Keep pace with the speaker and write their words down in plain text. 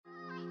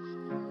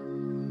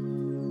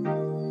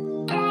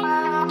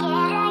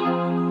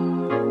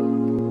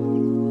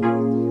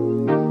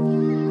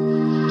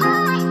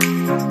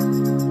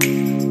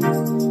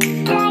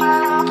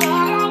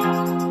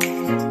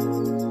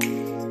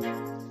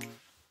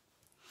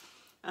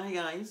Hi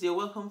guys, you're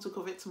welcome to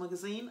COVET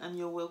Magazine and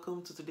you're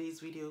welcome to today's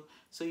video.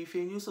 So if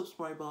you're a new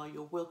subscriber,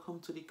 you're welcome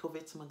to the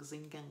COVET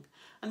Magazine gang.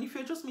 And if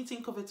you're just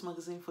meeting COVET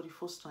Magazine for the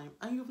first time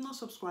and you've not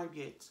subscribed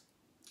yet,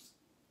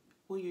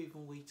 what are you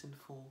even waiting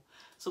for?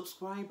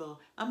 Subscriber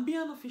and be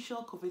an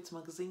official COVET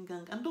Magazine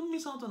gang, and don't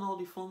miss out on all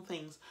the fun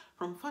things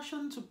from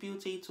fashion to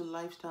beauty to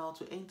lifestyle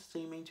to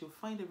entertainment. You'll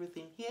find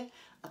everything here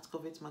at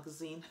COVET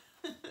Magazine.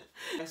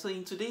 So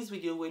in today's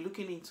video, we're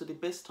looking into the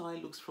best style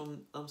looks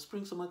from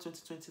Spring Summer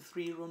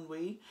 2023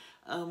 runway.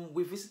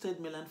 We visited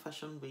Milan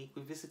Fashion Week,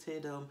 we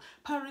visited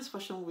Paris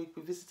Fashion Week,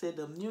 we visited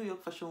New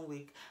York Fashion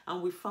Week,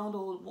 and we found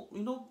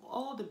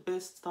all the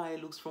best style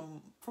looks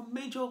from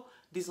major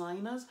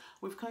designers.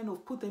 We've kind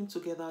of put them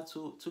together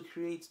to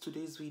create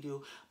today's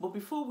video. But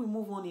before we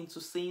move on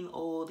into seeing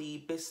all the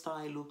best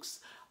style looks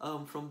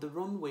from the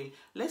runway,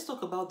 let's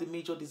talk about the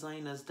major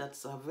designers that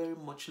are very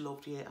much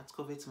loved here at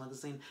COVET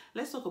Magazine.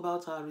 Let's talk about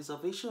our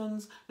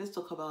reservations, let's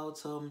talk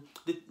about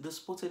the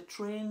spotted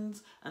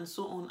trends and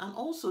so on. And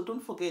also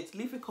don't forget,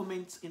 leave a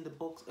comment in the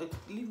box,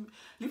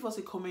 leave us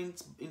a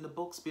comment in the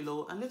box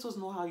below and let us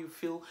know how you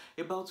feel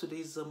about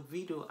today's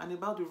video and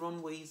about the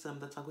runways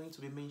that are going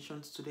to be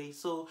mentioned today.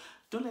 So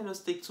don't let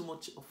us take too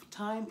much of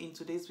time in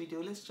today's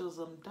video. Let's just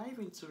dive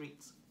into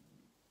it.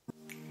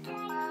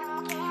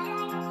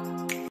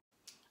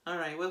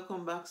 Alright,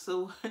 welcome back.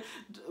 So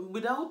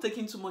without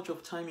taking too much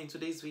of time in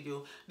today's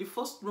video, the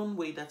first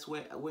runway that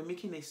we're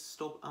making a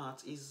stop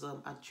at is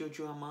at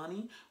Giorgio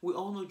Armani. We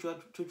all know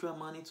Giorgio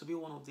Armani to be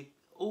one of the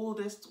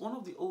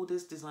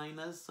oldest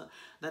designers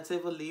that's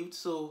ever lived.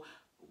 So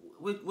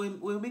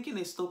we're making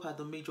a stop at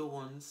the major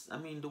ones. I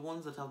mean, the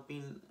ones that have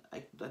been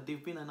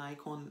they've been an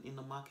icon in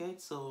the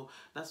market. So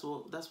that's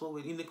what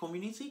we're in the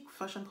community,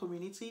 fashion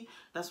community.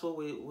 That's what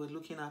we're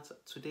looking at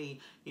today.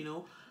 You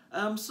know.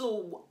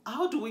 So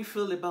how do we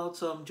feel about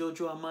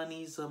Giorgio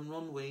Armani's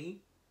runway,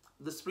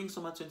 the Spring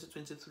Summer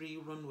 2023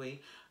 runway?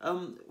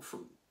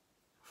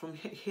 From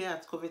here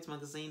at COVET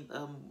Magazine,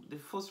 the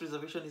first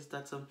reservation is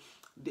that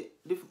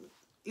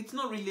it's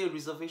not really a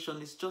reservation,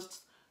 it's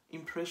just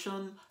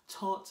impression,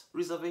 thought,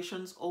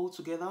 reservations all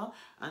together,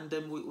 and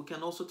then we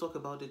can also talk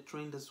about the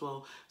trend as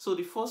well. So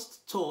the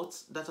first thought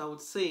that I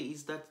would say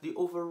is that the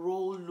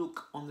overall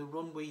look on the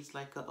runway is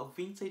like a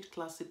vintage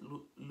classic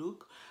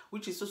look,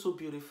 which is so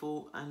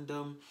beautiful. And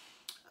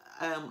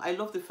I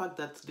love the fact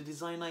that the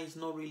designer is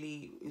not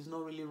really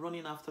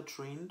running after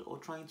trend or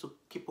trying to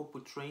keep up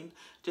with trend.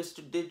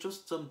 They're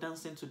just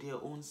dancing to their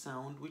own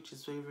sound, which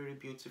is very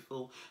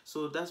beautiful.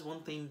 So that's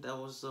one thing that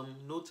was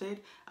noted.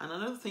 And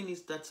another thing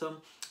is that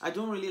I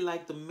don't really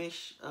like the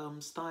mesh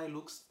style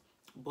looks,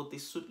 but the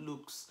suit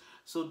looks.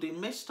 So the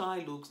mesh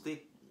style looks,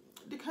 they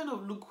kind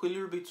of look a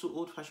little bit too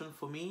old-fashioned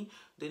for me.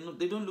 They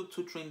don't look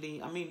too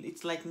trendy. I mean,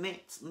 it's like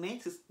net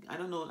is, I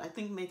don't know, I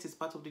think net is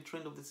part of the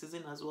trend of the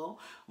season as well,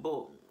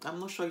 but I'm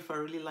not sure if I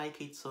really like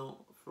it.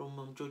 So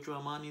from Giorgio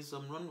Armani's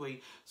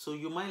runway, so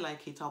you might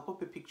like it. I'll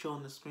pop a picture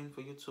on the screen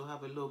for you to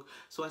have a look.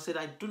 So I said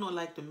I do not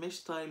like the mesh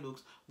style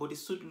looks, but the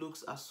suit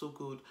looks are so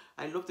good.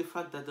 I love the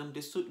fact that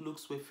the suit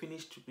looks were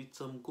finished with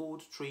some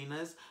gold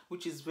trainers,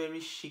 which is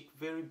very chic,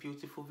 very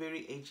beautiful,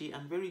 very edgy,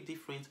 and very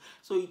different.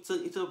 So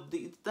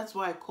that's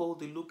why I call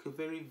the look a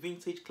very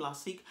vintage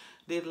classic.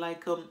 They're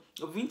like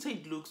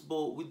vintage looks,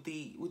 but with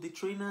the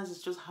trainers,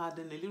 it's just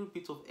adding a little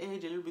bit of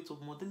edge, a little bit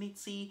of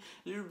modernity,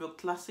 a little bit of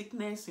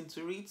classicness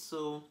into it.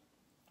 So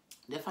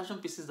they're fashion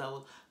pieces that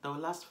will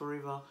last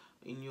forever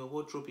in your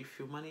wardrobe if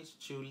you manage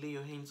to lay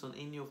your hands on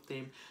any of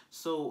them.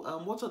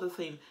 So what other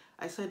thing?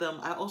 I said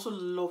I also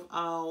love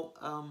how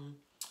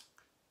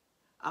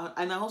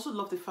and I also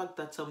love the fact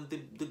that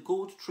the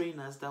gold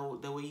trainers that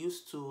were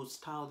used to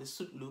style the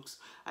suit looks,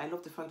 I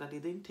love the fact that they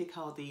didn't take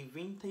out the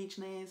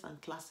vintageness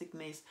and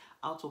classicness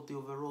out of the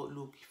overall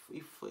look.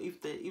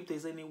 If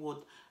there's any word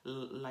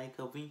like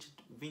a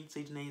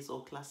vintageness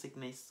or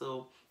classicness.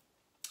 So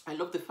I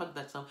love the fact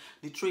that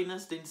the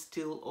trainers didn't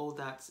steal all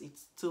that.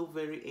 It's still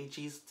very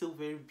edgy, still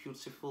very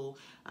beautiful,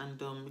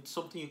 and it's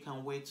something you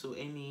can wear to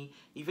any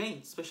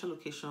event, special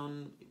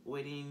occasion,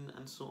 wedding,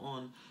 and so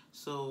on.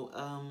 So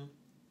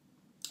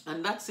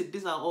and that's it.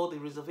 These are all the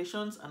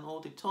reservations and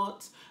all the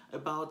thoughts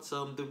about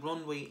the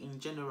runway in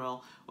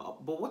general.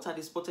 But what are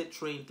the spotted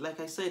trend? Like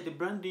I said, the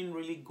brand didn't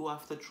really go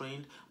after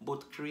trend,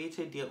 but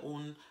created their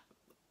own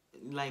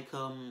like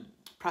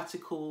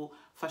practical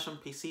fashion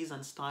pieces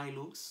and style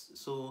looks.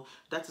 So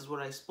that is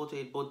what I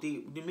spotted. But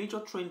the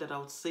major trend that I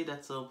would say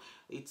that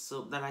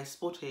that I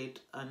spotted,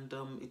 and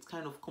it's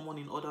kind of common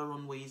in other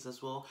runways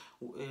as well,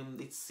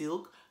 it's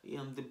silk.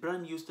 The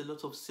brand used a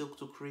lot of silk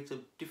to create a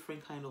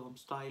different kind of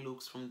style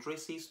looks, from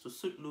dresses to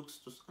suit looks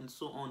and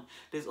so on.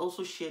 There's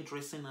also sheer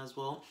dressing as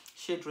well.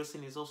 Sheer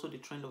dressing is also the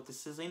trend of the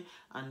season,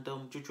 and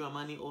Giorgio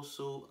Armani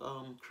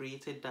also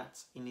created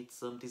that in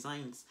its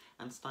designs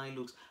and style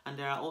looks. And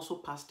there are also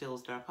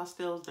pastels. There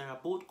are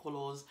bold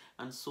colors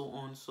and so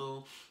on.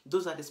 So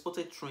those are the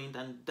spotted trend,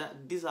 and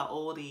these are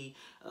all the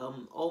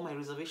all my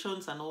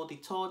reservations and all the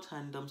thought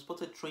and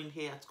spotted trend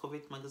here at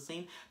COVET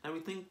Magazine that we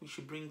think we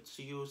should bring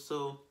to you.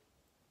 So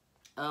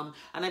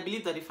And I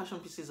believe that the fashion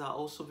pieces are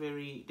also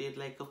they're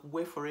like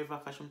wear forever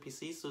fashion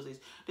pieces, so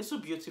they're so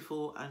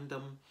beautiful, and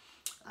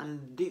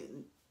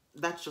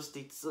that's just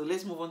it. So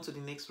let's move on to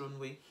the next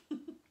runway.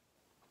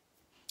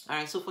 All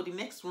right, so for the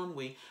next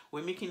runway,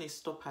 we're making a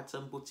stop at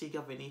Bottega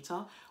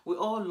Veneta. We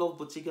all love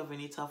Bottega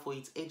Veneta for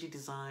its edgy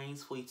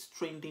designs, for its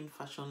trending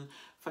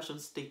fashion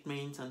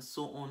statements, and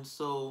so on.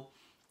 So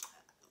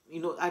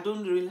I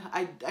don't really,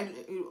 I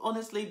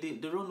honestly,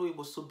 the runway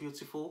was so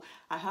beautiful.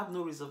 I have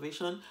no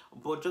reservation,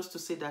 but just to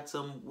say that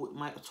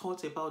my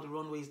thought about the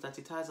runway is that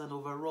it has an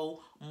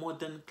overall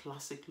modern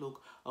classic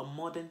look, a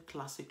modern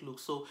classic look.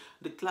 So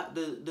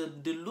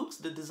the looks,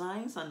 the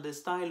designs, and the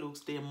style looks,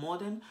 they are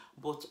modern,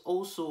 but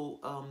also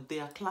they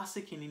are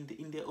classic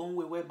in their own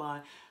way,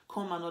 whereby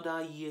come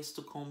another years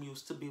to come, you'll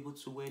still be able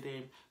to wear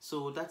them.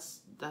 So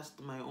that's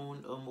my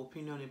own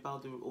opinion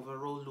about the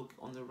overall look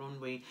on the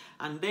runway.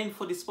 And then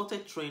for the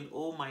spotted trend,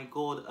 oh my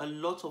god, a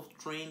lot of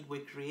trend were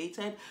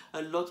created,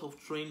 a lot of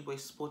trend were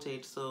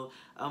spotted. So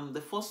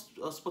the first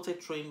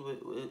spotted trend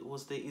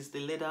is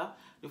the leather.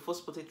 The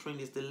first spotted trend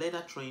is the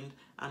leather trend,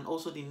 and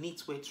also the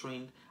knitwear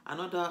trend.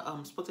 Another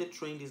spotted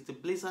trend is the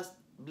blazer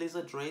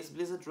dress.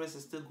 Blazer dress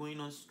is still going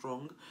on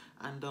strong,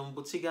 and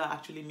Bottega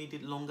actually made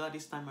it longer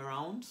this time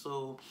around,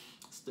 so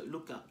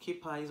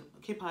keep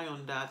eye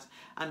on that.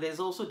 And there's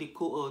also the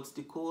cohorts.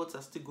 The cohorts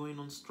are still going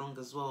on strong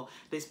as well.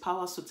 There's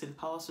power suiting.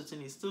 Power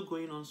suiting is still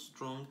going on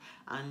strong,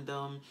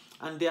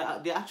 and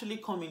they actually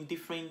come in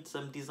different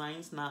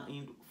designs now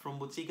from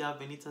Bottega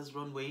Veneta's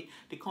runway.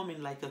 They come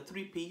in like a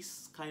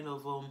 3-piece kind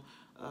of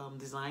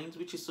designs,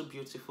 which is so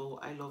beautiful.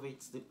 I love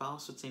it, the power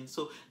suiting.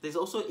 So there's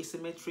also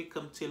asymmetric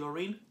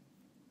tailoring.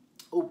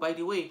 Oh, by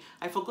the way,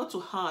 I forgot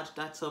to add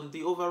that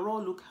the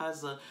overall look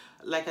has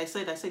like I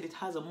said it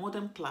has a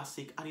modern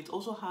classic, and it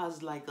also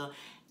has like a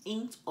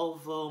hint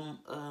of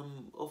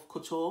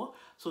couture.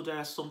 So there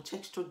are some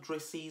textured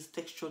dresses,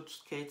 textured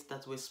skirts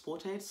that were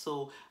spotted.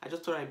 So I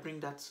just thought I'd bring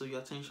that to your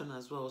attention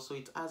as well. So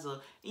it has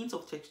a hint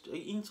of texture,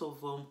 hint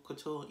of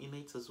couture in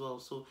it as well.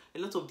 So a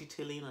lot of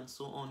detailing and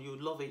so on. You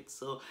love it.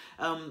 So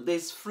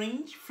there's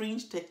fringe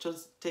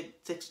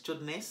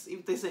texturedness,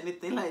 if there's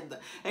anything like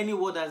that, any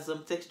word as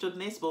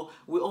texturedness. But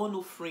we all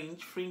know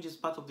fringe is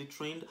part of the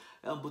trend.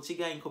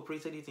 Bottega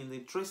incorporated it in the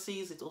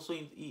dresses. It also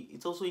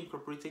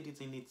incorporated it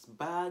in its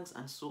bags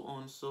and so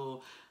on.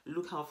 So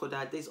look out for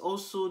that. There's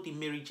also the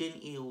Mary Jane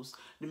heels.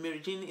 The Mary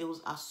Jane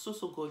heels are so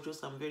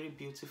gorgeous and very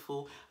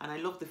beautiful, and I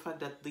love the fact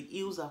that the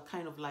heels are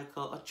kind of like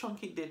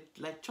they're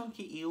like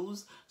chunky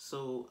heels.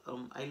 So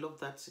I love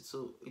that.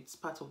 So it's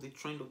part of the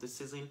trend of the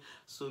season,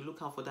 so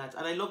look out for that.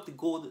 And I love the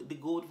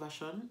gold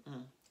version.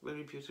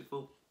 Very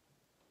beautiful.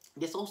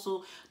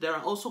 There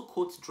are also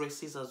coat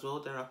dresses as well.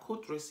 There are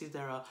coat dresses,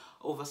 there are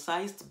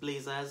oversized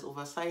blazers.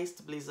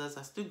 Oversized blazers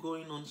are still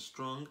going on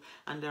strong,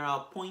 and there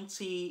are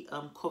pointy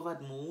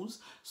covered moves.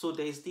 So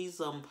there's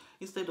these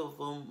instead of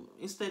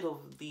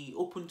the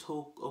open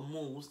toe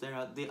moves,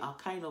 they are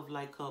kind of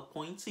like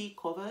pointy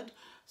covered.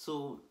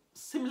 So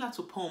similar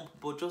to pump,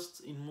 but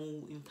just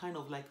in kind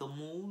of like a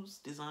moves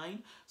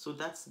design. So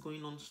that's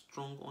going on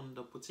strong on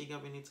the Bottega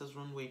Veneta's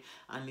runway,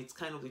 and it's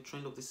kind of the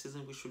trend of the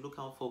season we should look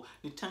out for.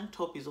 The tank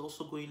top is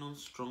also going on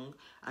strong,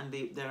 and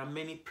there are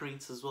many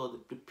prints as well.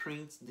 The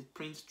print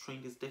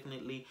trend is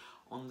definitely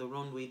on the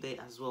runway there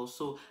as well.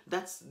 So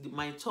that's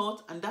my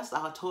thought, and that's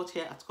our thought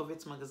here at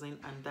COVET magazine,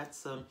 and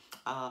that's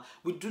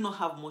we do not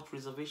have much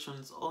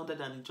reservations other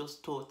than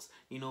just thoughts,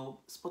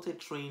 spotted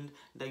trend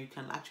that you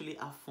can actually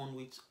have fun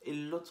with. A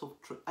lot of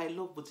I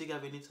love Bottega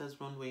Veneta's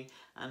runway,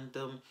 and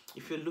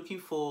if you're looking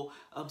for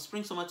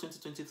spring summer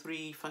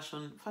 2023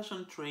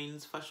 fashion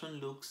trends, fashion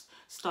looks,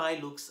 style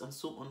looks, and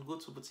so on, go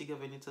to Bottega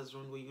Veneta's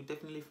runway. You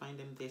definitely find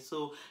them there.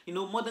 So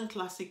modern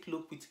classic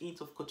look with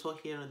hint of couture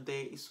here and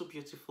there is so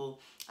beautiful,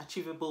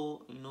 achievable.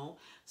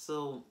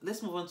 So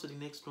let's move on to the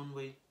next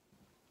runway.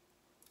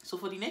 So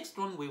for the next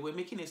runway, we're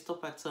making a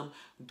stop at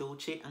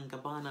Dolce &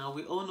 Gabbana.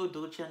 We all know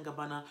Dolce &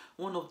 Gabbana,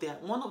 one of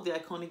the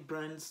iconic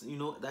brands,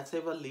 that's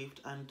ever lived,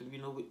 and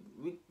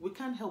we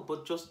can't help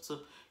but just to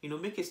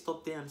make a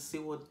stop there and see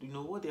what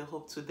they're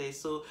up to there.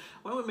 So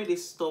when we made a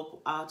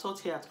stop, our thought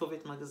here at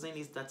COVET magazine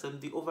is that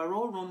the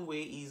overall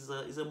runway is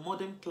a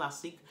modern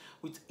classic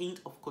with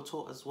hint of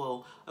couture as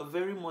well. A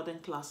very modern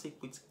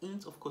classic with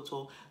hint of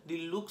couture.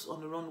 The looks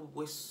on the runway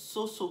were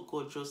so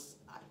gorgeous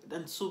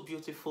and so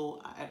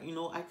beautiful.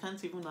 I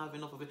can't even have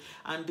enough of it.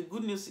 And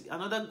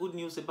another good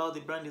news about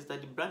the brand is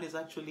that the brand is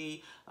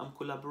actually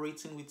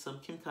collaborating with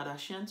Kim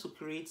Kardashian to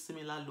create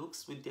similar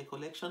looks with their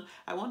collection.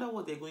 I wonder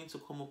what they're going to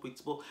come up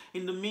with. But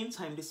in the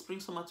meantime, the spring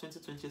summer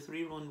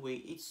 2023 runway,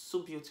 it's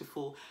so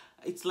beautiful.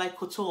 It's like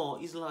couture.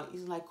 It's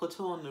like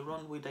couture on the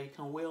runway that you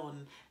can wear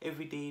on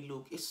everyday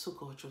look. It's so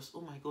gorgeous.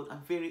 Oh my god,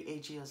 and very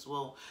edgy as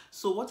well.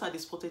 So what are the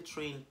spotted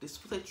trends? The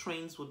spotted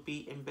trends would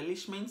be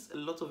embellishments, a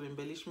lot of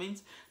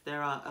embellishments.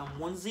 There are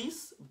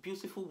onesies,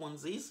 beautiful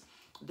onesies.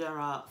 There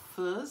are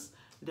furs,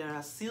 there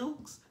are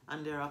silks,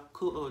 and there are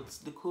coats.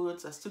 The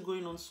coats are still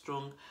going on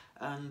strong,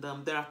 and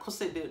there are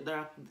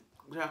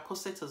there are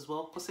corsets as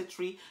well.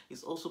 Corsetry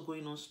is also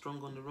going on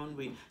strong on the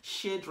runway.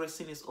 Sheer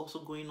dressing is also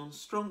going on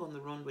strong on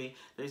the runway.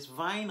 There is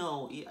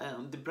vinyl.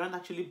 The brand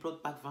actually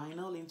brought back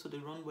vinyl into the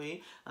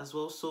runway as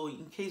well. So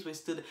in case we're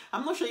still there,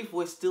 I'm not sure if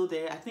we're still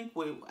there. I think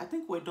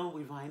we're done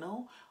with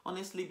vinyl,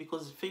 honestly,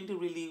 because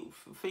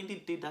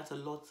Fendi did that a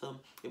lot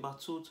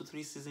about 2 to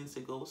 3 seasons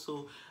ago.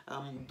 So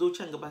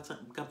Dolce and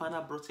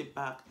Gabbana brought it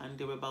back, and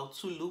there were about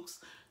 2 looks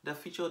that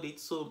featured it.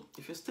 So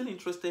if you're still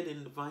interested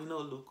in the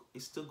vinyl look,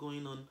 it's still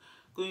going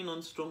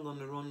on strong on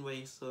the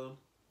runway. So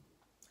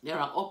there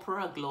are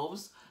opera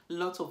gloves,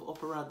 lots of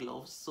opera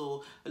gloves.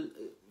 So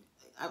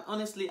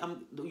honestly,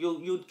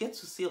 you'll get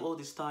to see all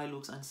the style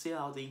looks and see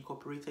how they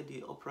incorporated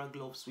the opera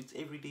gloves with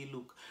everyday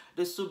look.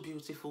 They're so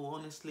beautiful,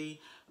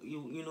 honestly.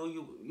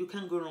 You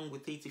can't go wrong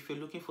with it. If you're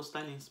looking for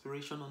style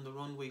inspiration on the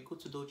runway, go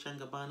to Dolce &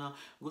 Gabbana,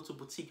 go to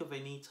Boutique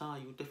Veneta.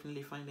 You'll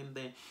definitely find them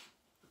there.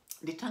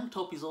 The tank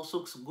top is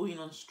also going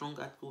on strong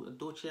at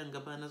Dolce &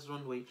 Gabbana's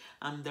runway,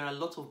 and there are a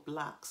lot of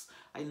blacks.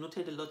 I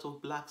noted a lot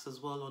of blacks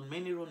as well on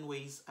many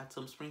runways at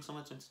Spring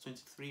Summer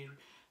 2023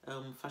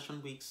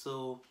 Fashion Week.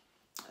 So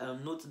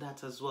note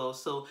that as well.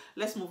 So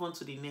let's move on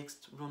to the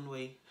next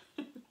runway.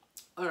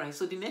 Alright,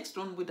 so the next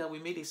runway that we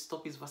made a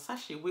stop is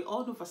Versace. We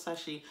all know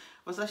Versace.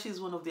 Versace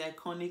is one of the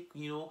iconic,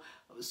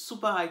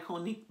 super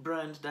iconic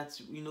brand that,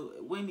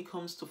 when it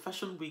comes to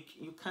Fashion Week,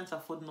 you can't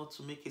afford not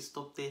to make a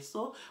stop there.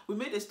 So we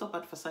made a stop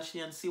at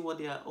Versace and see what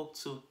they are up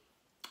to.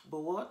 But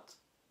what?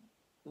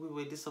 We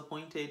were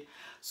disappointed.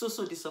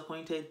 So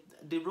disappointed.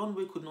 The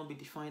runway could not be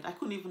defined. I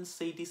couldn't even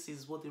say this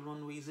is what the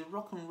runway is. Is it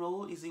rock and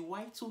roll? Is it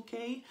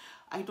Y2K?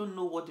 I don't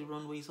know what the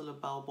runway is all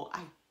about, but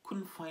I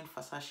couldn't find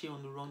Versace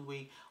on the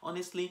runway.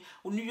 Honestly,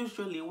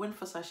 usually when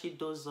Versace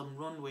does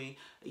runway,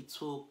 it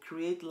will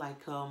create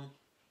like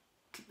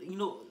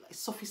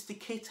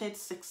sophisticated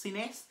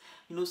sexiness,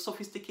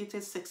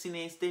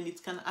 then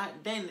it can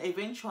then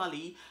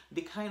eventually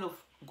they kind of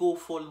go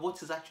for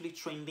what is actually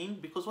trending,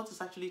 because what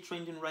is actually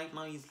trending right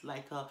now is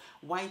like a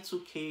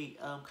Y2K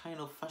kind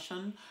of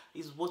fashion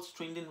is what's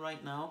trending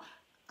right now.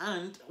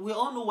 And we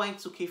all know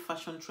Y2K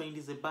fashion trend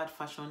is a bad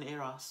fashion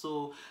era.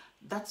 So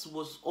that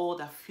was all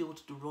that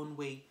filled the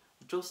runway.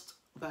 Just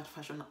bad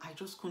fashion. I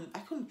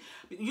couldn't.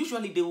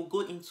 Usually they will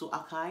go into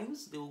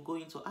archives. They will go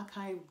into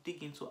archive,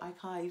 dig into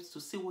archives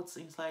to see what's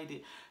inside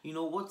it.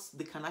 What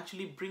they can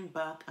actually bring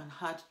back and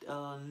had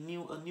a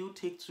new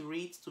take to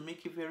it to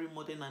make it very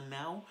modern and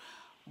now.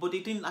 But they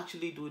didn't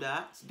actually do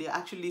that. They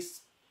actually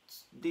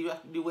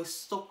they were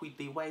stuck with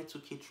the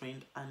Y2K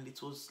trend, and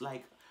it was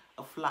like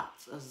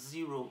a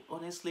zero.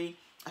 Honestly,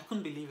 I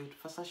couldn't believe it.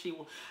 Versace.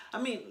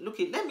 I mean, look,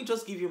 let me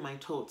just give you my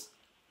thoughts.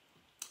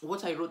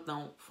 What I wrote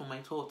down for my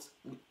thoughts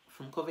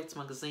from COVET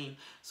magazine.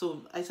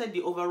 So I said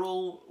the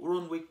overall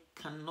runway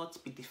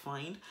cannot be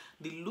defined.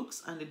 The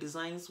looks and the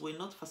designs were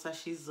not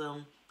Versace's.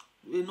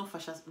 They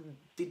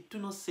do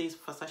not say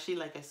Versace,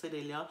 like I said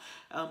earlier.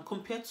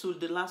 Compared to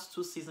the last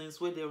 2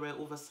 seasons where there were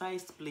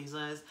oversized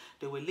blazers,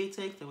 there were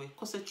latex, there were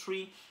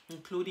corsetry,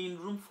 including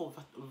room for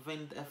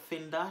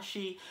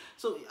Fendashi.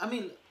 So I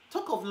mean,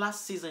 talk of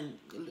last season,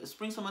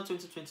 Spring Summer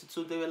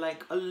 2022, there were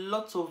like a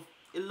lot of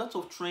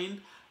trend,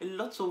 a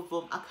lot of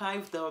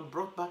archives that were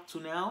brought back to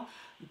now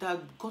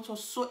that got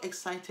us so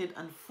excited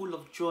and full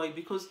of joy,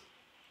 because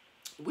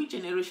we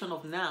generation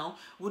of now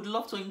would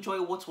love to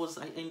enjoy what was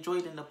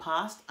enjoyed in the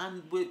past,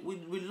 and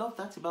we love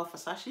that about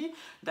Versace,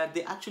 that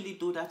they actually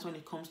do that when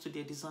it comes to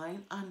their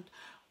design. And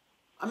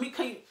I mean,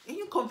 can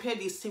you compare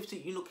the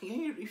safety,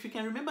 if you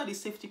can remember the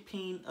safety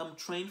pin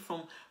trend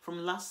from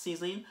last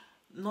season?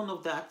 None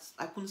of that.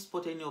 I couldn't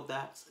spot any of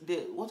that.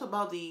 What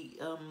about the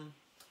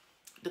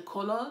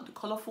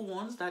colorful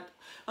ones that,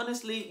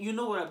 honestly,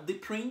 what the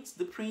print,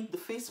 the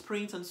face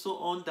print and so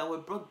on that were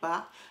brought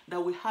back, that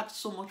we had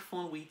so much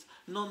fun with.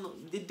 No,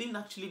 they didn't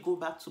actually go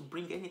back to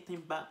bring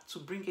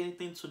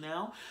anything to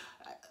now.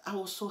 I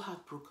was so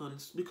heartbroken,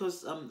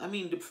 because I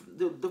mean,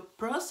 the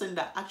person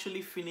that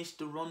actually finished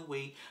the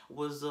runway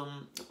was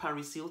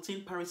Paris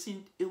Hilton. Paris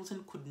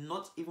Hilton could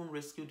not even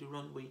rescue the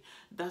runway.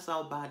 That's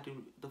how bad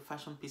the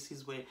fashion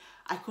pieces were.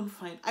 I couldn't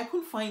find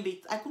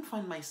it. I couldn't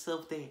find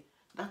myself there.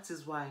 That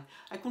is why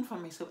I couldn't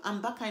find myself.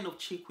 I'm that kind of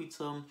chick with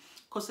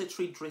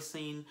corsetry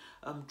dressing,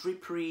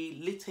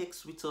 drapery,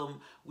 latex with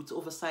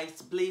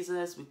oversized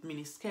blazers, with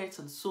mini skirts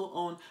and so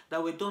on,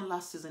 that were done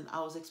last season.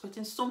 I was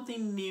expecting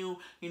something new,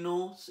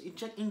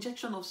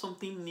 injection of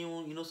something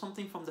new,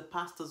 something from the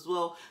past as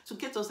well, to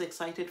get us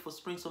excited for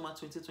Spring Summer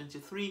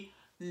 2023.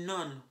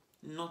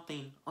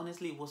 Nothing.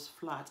 Honestly, it was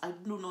flat. I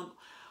do not.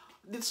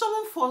 Did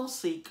someone fall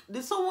sick?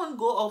 Did someone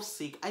go off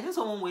sick? I think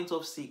someone went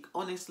off sick.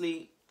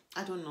 Honestly,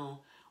 I don't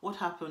know what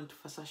happened,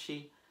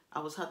 Versace. I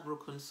was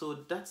heartbroken. So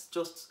that's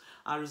just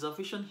our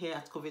reservation here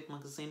at COVET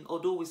magazine.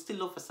 Although we still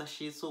love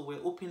Versace, so we're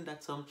hoping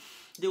that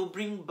they'll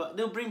bring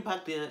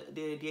back their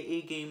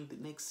A game the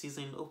next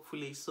season,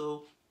 hopefully.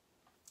 So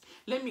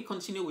let me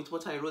continue with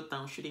what I wrote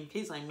down, should in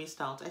case I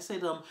missed out. I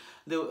said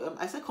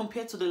I said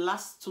compared to the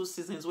last 2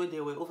 seasons where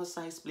there were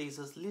oversized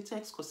blazers,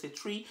 latex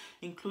corsetry,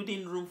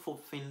 including room for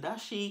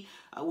fendashi.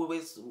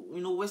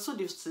 We're so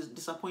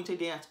disappointed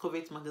there at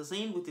Covet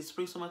magazine with the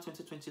spring summer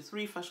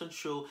 2023 fashion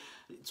show.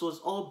 It was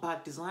all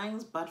bad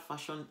designs, bad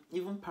fashion.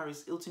 Even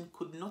Paris Hilton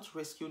could not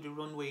rescue the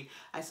runway.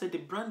 I said the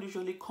brand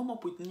usually come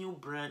up with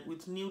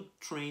new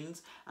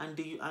trends, and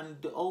they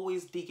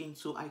always dig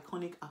into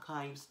iconic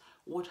archives.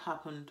 What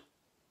happened?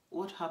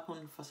 What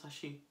happened,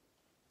 Versace?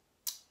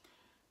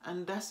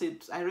 And that's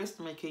it. I rest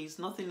my case.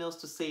 Nothing else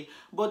to say.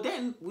 But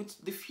then, with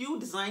the few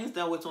designs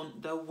that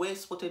were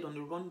spotted on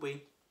the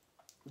runway,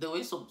 there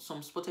were some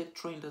spotted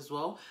trend as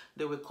well.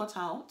 There were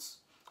cutouts.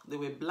 There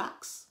were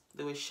blacks.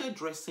 There were shirt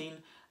dressing.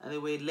 And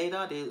there were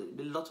leather.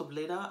 A lot of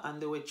leather.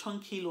 And there were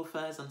chunky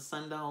loafers and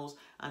sandals.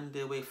 And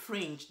there were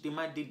fringe.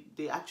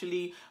 They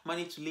actually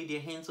managed to lay their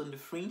hands on the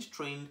fringe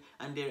trend.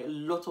 And there are a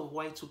lot of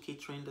Y2K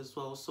trend as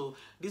well. So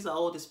these are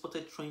all the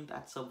spotted trend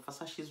at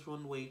Versace's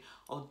runway.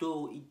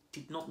 Although it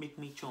did not make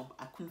me jump.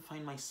 I couldn't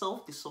find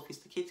myself, the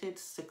sophisticated,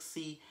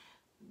 sexy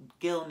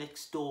girl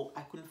next door.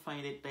 I couldn't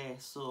find it there.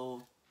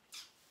 So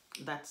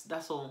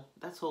that's all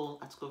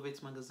at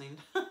Covet magazine.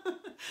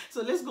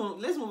 So let's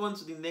move on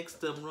to the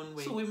next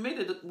runway. So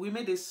we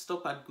made a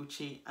stop at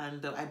Gucci,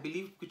 and I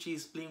believe Gucci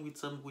is playing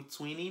with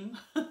twinning.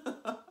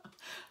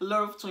 A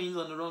lot of twins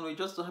on the runway,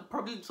 just to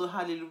probably to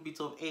add a little bit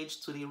of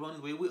edge to the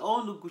runway. We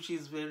all know Gucci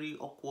is very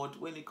awkward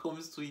when it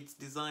comes to its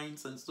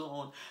designs and so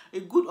on. A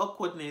good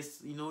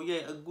awkwardness,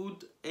 a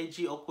good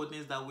edgy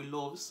awkwardness that we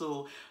love.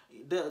 So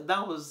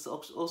that was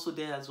also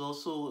there as well.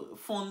 So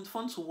fun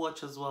to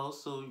watch as well.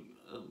 So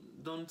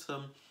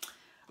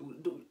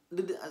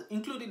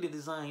including the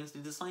designs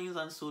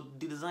aren't so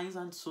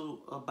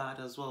bad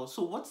as well.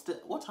 So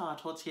what are our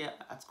thoughts here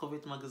at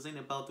Covet magazine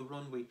about the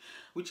runway,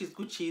 which is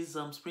Gucci's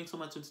spring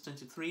summer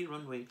 2023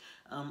 runway?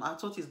 Our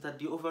thought is that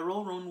the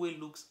overall runway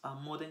looks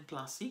modern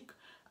classic,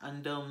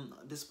 and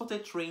the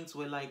spotted trends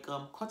were like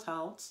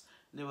cutouts.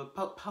 There were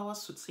power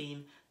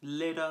satin,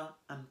 leather,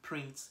 and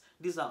prints.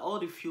 These are all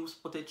the few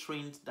spotted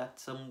trends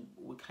that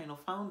we kind of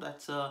found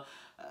at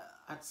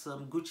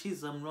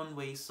Gucci's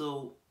runway.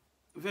 So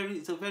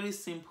it's a very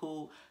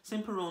simple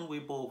runway,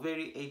 but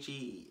very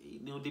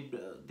edgy.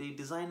 The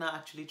designer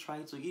actually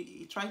tried to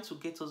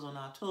get us on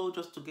our toe,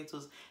 just to get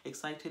us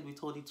excited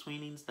with all the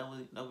twinnings that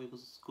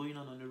was going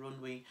on the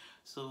runway.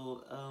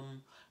 So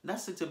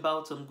that's it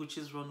about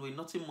Gucci's runway.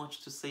 Nothing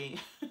much to say.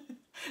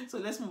 So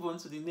let's move on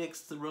to the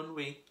next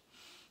runway.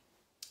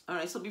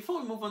 Alright, so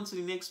before we move on to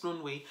the next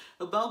runway,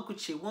 about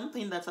Gucci, one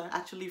thing that I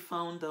actually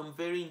found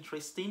very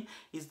interesting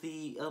is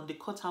the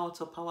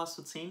cutout of power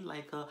satin.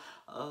 Like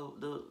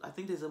I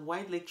think there's a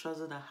wide leg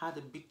trouser that had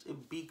a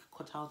big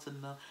cutout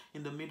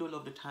in the middle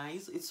of the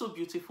thighs. It's so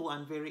beautiful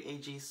and very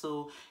edgy.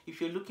 So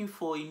if you're looking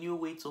for a new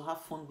way to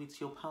have fun with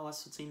your power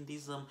satin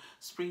this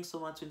spring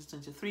summer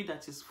 2023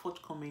 that is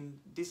forthcoming,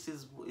 this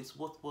is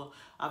what we're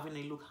having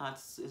a look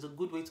at. It's a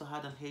good way to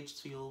add an edge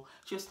to your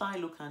style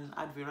look and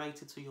add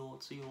variety to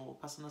your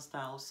personal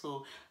style.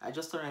 So I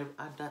just thought I'd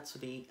add that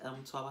today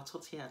to our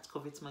thought here at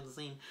Covet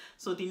magazine.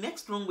 So the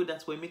next runway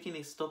that we're making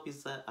a stop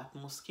is at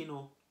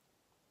Moschino.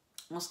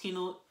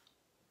 Moschino,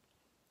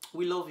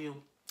 we love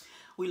you.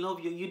 We love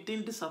you. You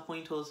didn't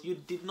disappoint us. You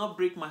did not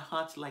break my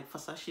heart like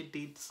Versace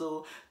did.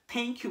 So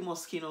thank you,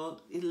 Moschino.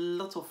 A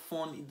lot of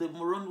fun. The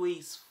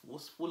runway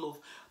was full of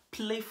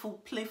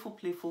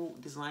playful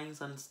designs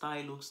and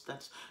style looks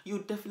that you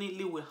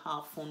definitely will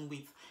have fun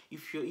with.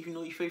 If you're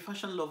a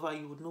fashion lover,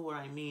 you would know what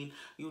I mean.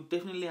 You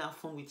definitely have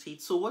fun with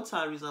it. So what's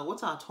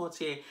our thoughts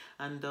here?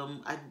 And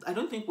I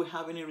don't think we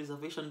have any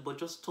reservation, but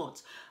just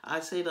thoughts.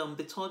 I said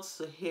the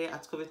thoughts here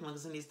at Covet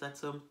magazine is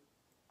that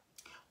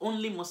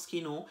only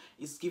Moschino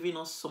is giving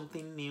us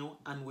something new,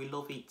 and we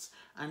love it.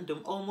 And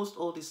almost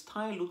all the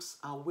style looks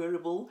are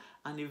wearable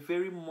and a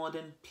very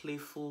modern,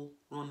 playful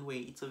runway.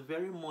 It's a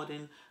very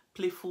modern,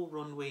 playful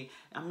runway.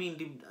 I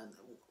mean,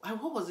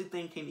 what was it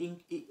thinking?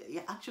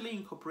 It actually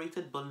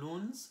incorporated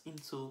balloons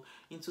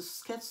into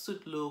skirt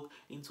suit look,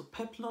 into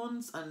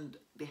peplums and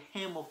the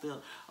hem of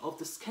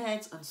the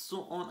skirts and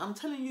so on. I'm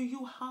telling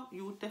you,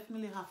 you would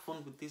definitely have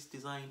fun with these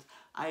designs.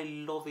 I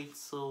love it.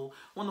 So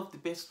one of the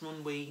best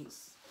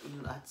runways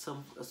at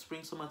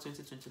spring summer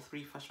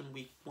 2023 fashion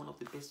week, one of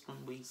the best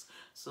runways.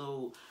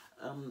 So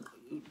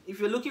if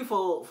you're looking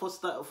for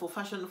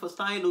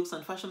style looks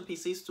and fashion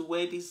pieces to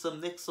wear this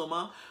next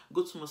summer,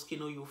 go to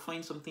Moschino. You'll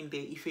find something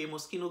there. If you're a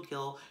Moschino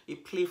girl, a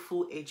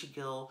playful, edgy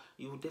girl,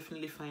 you will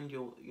definitely find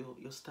your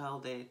style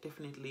there,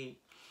 definitely.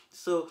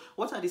 So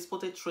what are the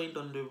spotted trend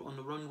on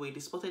the runway? The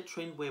spotted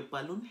trend were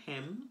balloon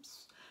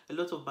hems, a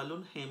lot of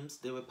balloon hems.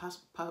 There were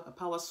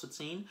power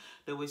satin,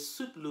 there were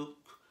suit look,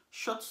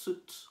 short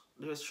suit.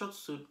 There was short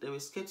suit, there were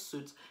skirt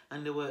suits,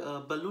 and there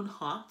were balloon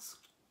hearts.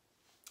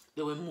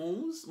 There were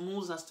moves.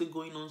 Moves are still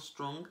going on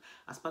strong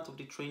as part of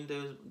the trend.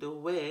 There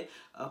were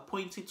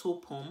pointy toe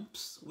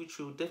pumps, which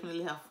will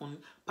definitely have fun.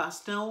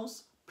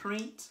 Pastels,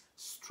 print,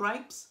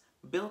 stripes,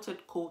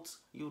 belted coats,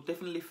 you'll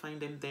definitely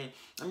find them there.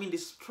 I mean, the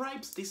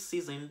stripes this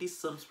season, this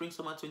spring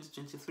summer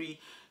 2023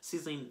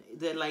 season,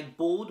 they're like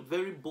bold,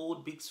 very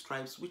bold, big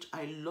stripes, which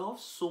I love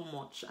so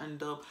much. And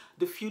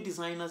the few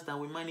designers that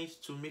we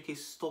managed to make a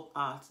stop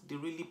at, they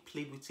really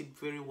played with it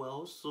very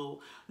well.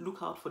 So look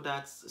out for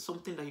that.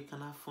 Something that you can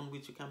have fun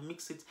with. You can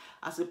mix it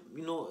as a,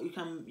 you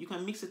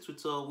can mix it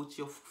with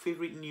your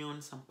favorite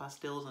neons and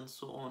pastels and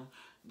so on.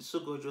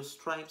 So gorgeous,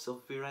 stripes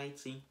of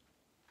variety.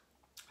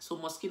 So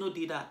Moschino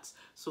did that,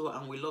 so,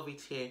 and we love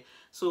it here.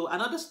 So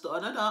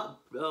another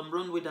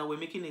runway that we're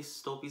making a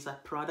stop is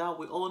at Prada.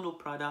 We all know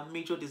Prada,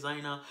 major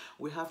designer.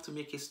 We have to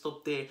make a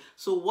stop there.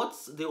 So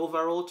what's the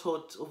overall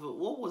thought of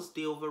what was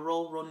the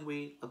overall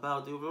runway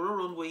about? The overall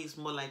runway is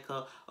more like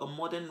a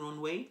modern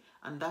runway,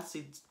 and that's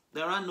it.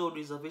 There are no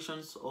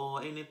reservations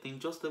or anything,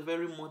 just a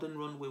very modern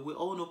runway. We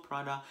all know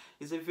Prada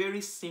is a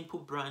very simple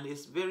brand.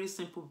 It's a very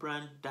simple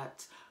brand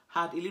that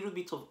had a little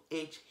bit of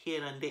edge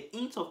here and there,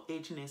 hint of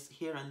edginess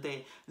here and there,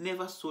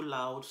 never so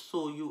loud.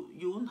 So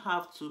you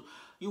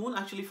won't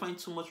actually find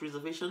too much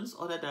reservations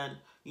other than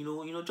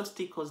just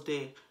take us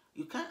there.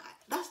 You can't.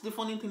 That's the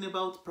funny thing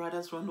about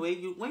Prada's runway.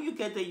 When you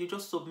get there, you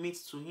just submit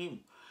to him,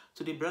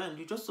 to the brand.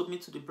 You just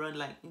submit to the brand,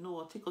 like, you know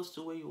what, take us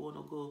to where you want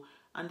to go.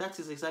 And that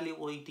is exactly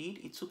what he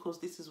did. It took us.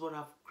 This is what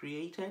I've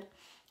created.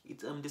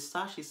 The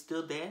sash is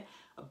still there.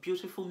 A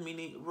beautiful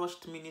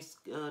rushed mini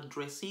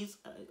dresses.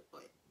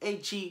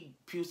 Edgy,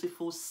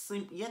 beautiful,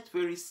 yet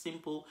very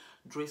simple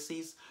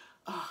dresses.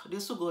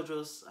 They're so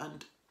gorgeous,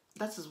 and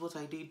that is what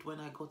I did when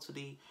I got to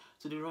the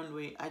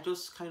runway. I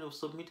just kind of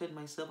submitted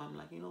myself. I'm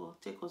like,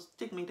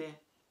 take me there,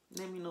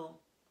 let me know.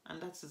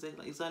 And that's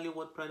exactly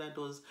what Prada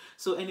does.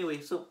 So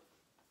anyway, so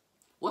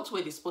what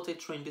were the spotted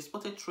trend? The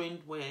spotted trend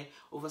were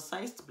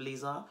oversized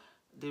blazer.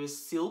 There is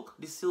silk.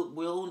 The silk,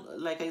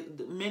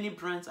 many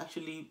brands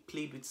actually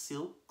played with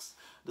silks,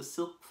 the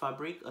silk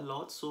fabric a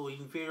lot. So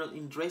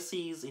in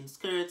dresses, in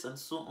skirts, and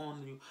so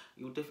on,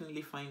 you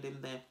definitely find them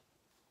there.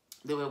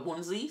 There were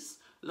onesies,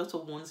 lots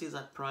of onesies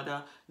at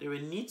Prada. There were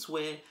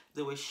knitwear,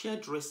 there were sheer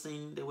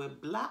dressing, there were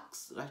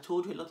blacks. I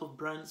told you a lot of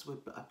brands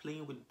are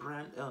playing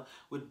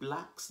with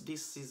blacks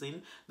this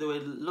season. There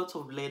were lots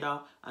of leather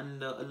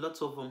and a lot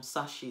of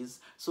sashes.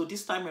 So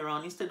this time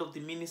around, instead of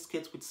the mini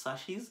skirts with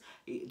sashes,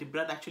 the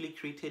brand actually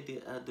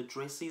created the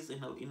dresses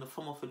in the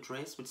form of a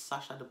dress with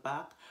sash at the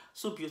back.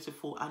 So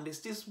beautiful. And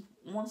there's this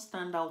one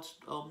standout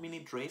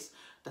mini dress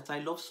that I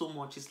love so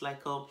much. It's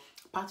like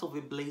part of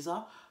a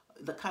blazer.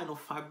 The kind of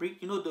fabric,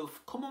 the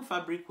common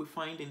fabric we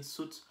find in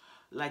suits,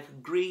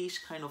 like grayish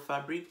kind of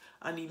fabric,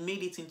 and he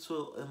made it into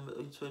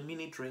a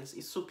mini dress.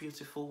 It's so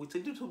beautiful with a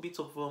little bit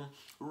of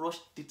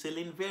rushed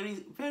detailing,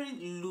 very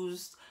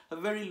loose, a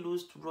very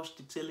loose rushed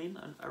detailing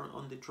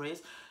on the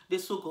dress. They're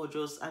so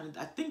gorgeous, and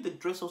I think the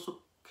dress also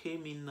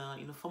came in a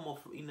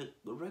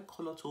red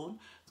color tone.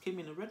 It came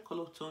in a red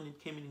color tone. It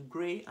came in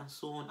gray and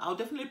so on. I'll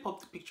definitely pop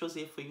the pictures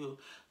here for you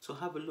to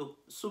have a look.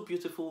 So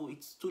beautiful.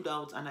 It stood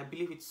out, and I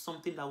believe it's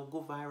something that will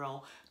go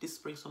viral this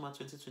spring summer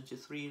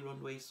 2023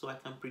 runway. So I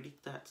can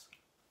predict that.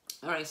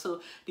 All right,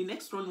 so the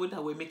next runway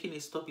that we're making a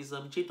stop is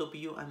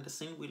JW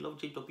Anderson. We love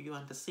JW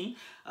Anderson.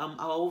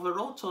 Our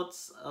overall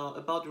thoughts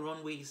about the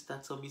runway is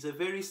that it's a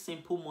very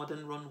simple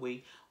modern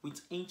runway with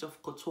inch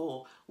of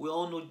couture. We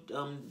all know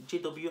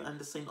JW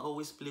Anderson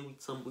always play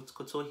with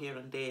couture here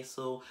and there.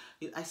 So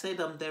I said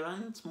there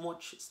aren't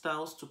much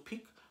styles to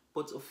pick,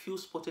 but a few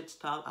spotted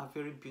styles are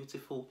very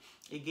beautiful.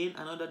 Again,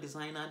 another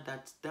designer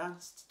that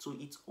danced to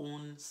its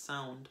own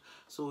sound.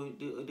 So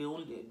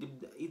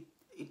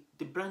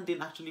the brand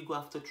didn't actually go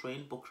after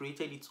trend, but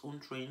created its own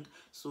trend.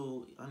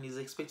 So, and is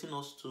expecting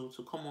us to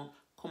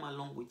come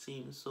along with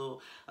him. So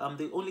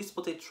the only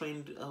spotted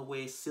trend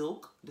were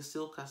silk. The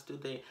silk are still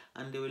there,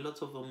 and there were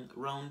lots of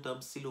round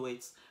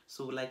silhouettes.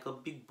 So like a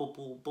big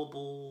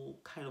bubble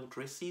kind of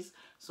dresses.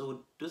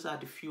 So those are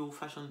the few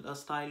fashion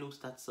style looks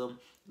that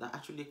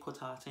actually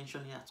caught our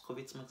attention here at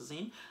COVET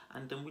magazine,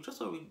 and then we just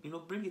thought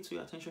bring it to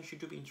your attention.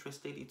 Should you be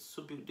interested? It's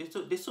so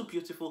beautiful. They're so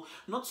beautiful.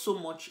 Not so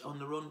much on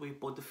the runway,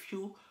 but the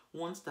few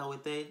ones that were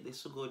there, they're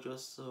so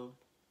gorgeous. So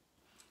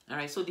all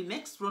right, so the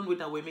next runway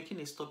that we're making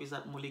a stop is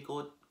at Molly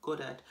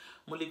Goddard.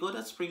 Molly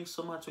Goddard Spring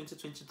Summer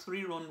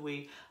 2023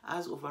 runway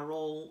has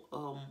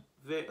overall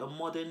very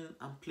modern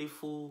and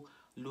playful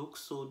look.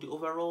 So the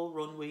overall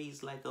runway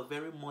is like a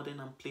very modern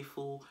and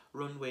playful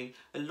runway.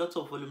 A lot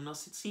of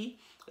voluminosity,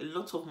 a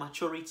lot of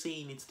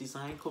maturity in its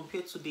design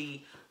compared to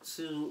the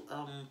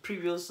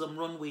previous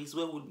runways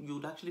where you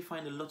would actually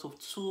find a lot of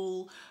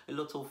tulle, a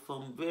lot of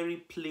very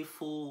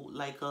playful,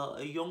 like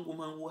a young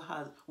woman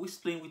who is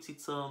playing with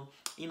its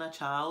inner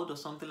child or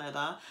something like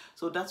that.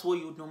 So that's what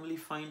you would normally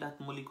find at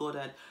Molly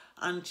Goddard.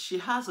 And she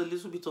has a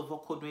little bit of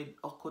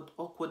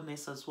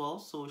awkwardness as well.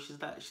 So she's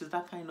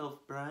that kind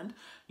of brand,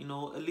 a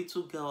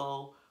little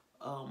girl,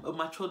 a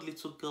matured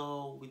little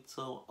girl with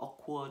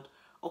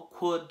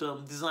awkward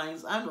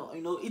designs. I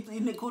don't know, it's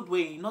in a good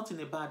way, not in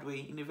a bad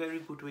way, in a very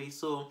good way.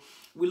 So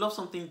we love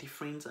something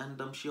different, and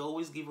she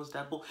always gives us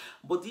that.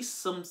 But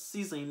this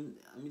season,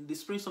 I mean, the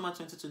spring summer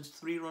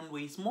 2023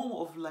 runway is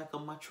more of like a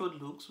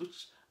matured looks,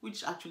 which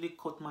which actually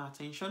caught my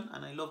attention,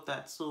 and I love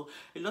that. So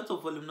a lot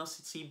of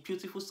voluminosity,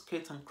 beautiful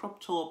skirt and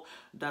crop top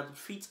that would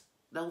fit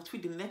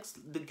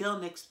the girl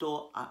next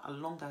door,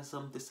 along as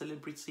the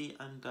celebrity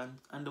and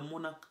the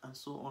monarch and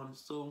so on.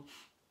 So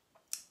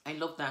I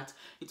love that.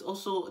 It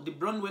also, the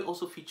runway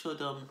also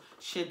featured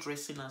sheer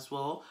dressing as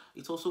well.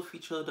 It also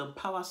featured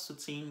power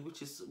suiting,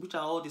 which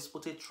are all the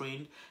spotted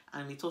trend,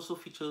 and it also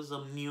features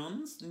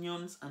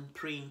neons and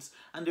prints,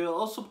 and there are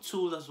also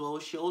tulle as well.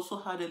 She also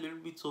had a little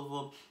bit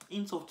of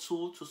hint of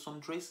tulle to some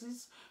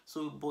dresses.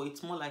 So, but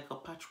it's more like a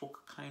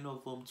patchwork kind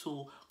of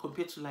tulle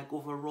compared to like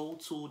overall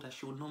tulle that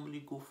she would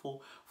normally go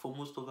for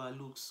most of her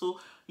looks. So,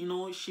 you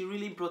know, she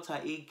really brought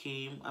her A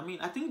game. I mean,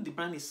 I think the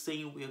brand is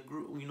saying we're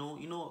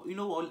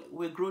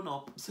grown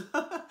up. So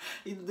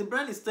the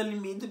brand is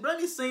telling me, the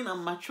brand is saying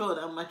I'm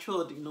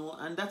matured, you know,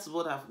 and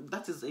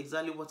that is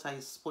exactly what I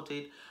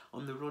spotted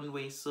on the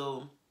runway.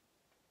 So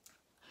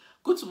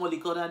go to Molly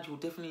Goddard, you'll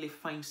definitely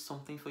find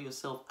something for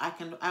yourself.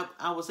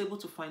 I was able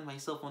to find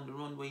myself on the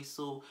runway,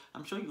 so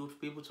I'm sure you'll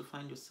be able to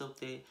find yourself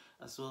there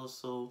as well.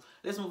 So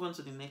let's move on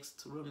to the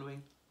next runway.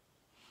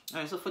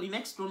 Alright, so for the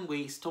next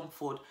runway is Tom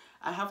Ford.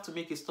 I have to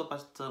make a stop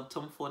at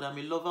Tom Ford. I'm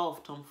a lover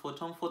of Tom Ford.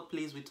 Tom Ford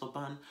plays with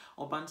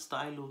urban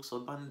style looks,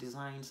 urban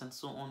designs, and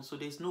so on. So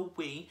there's no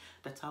way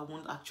that I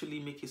won't actually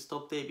make a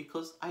stop there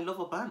because I love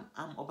urban.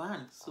 I'm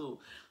urban. So,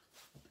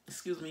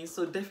 excuse me.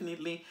 So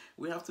definitely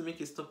we have to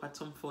make a stop at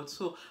Tom Ford.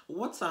 So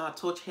what's our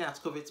thought here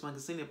at COVET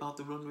Magazine about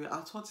the runway?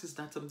 Our thought is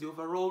that the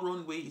overall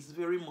runway is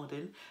very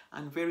modern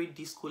and very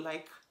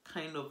disco-like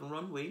kind of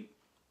runway.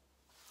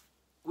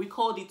 We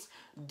called it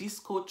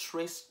disco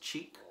dress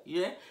chic,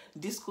 yeah,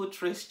 disco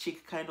dress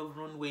chic kind of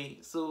runway.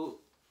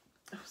 So,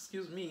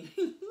 excuse me.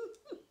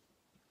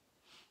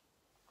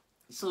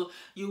 So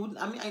you would,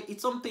 I mean,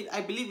 it's something,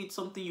 I believe it's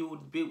something you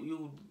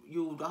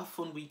would have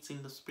fun with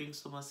in the spring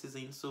summer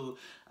season. So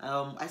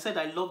I said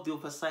I love the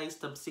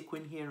oversized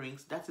sequin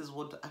earrings. That is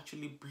what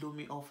actually blew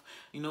me off,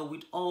 you know,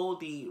 with all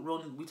the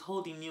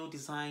new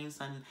designs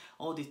and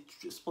all the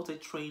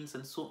spotted trains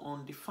and so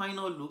on. The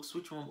final looks,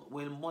 which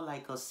were more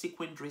like a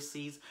sequin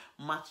dresses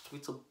matched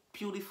with a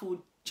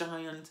beautiful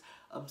giant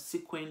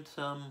sequined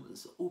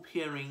hoop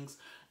earrings.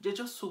 They're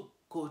just so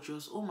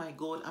gorgeous. Oh my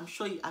god, I'm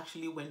sure he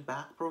actually went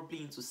back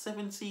probably into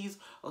 70s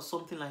or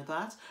something like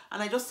that,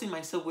 and I just see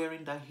myself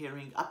wearing that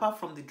earring. Apart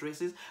from the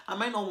dresses, I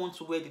might not want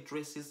to wear the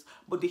dresses,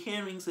 but the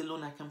earrings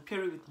alone, I can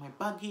pair it with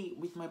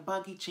my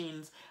baggy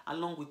jeans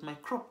along with my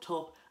crop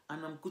top,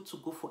 and I'm good to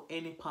go for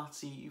any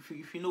party,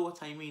 if you know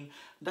what I mean.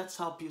 That's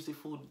how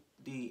beautiful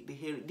the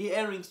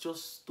earrings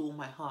just stole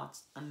my heart,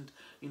 and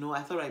you know,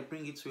 I thought I'd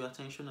bring it to your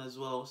attention as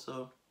well.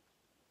 So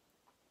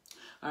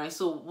alright,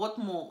 so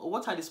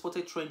what are the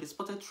spotted trends? The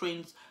spotted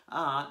trends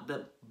are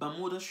the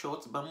Bermuda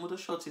shorts. Bermuda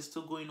shorts is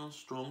still going on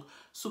strong.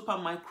 Super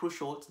micro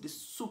shorts.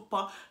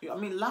 I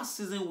mean, last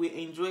season we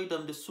enjoyed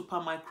the super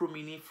micro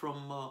mini from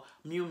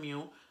Miu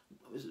Miu,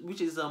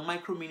 which is a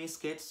micro mini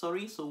skirt,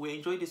 sorry. So we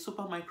enjoyed the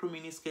super micro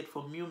mini skirt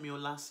from Miu Miu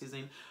last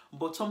season.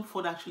 But Tom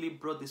Ford actually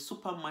brought the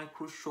super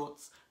micro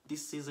shorts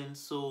this season.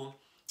 So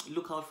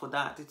look out for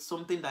that. It's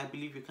something that I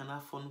believe you can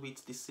have fun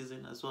with this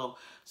season as well.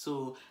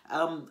 So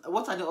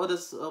what are the other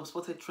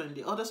spotted trend?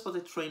 The other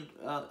spotted trend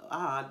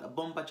are the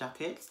bomber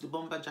jackets. The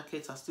bomber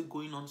jackets are still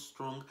going on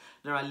strong.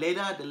 There are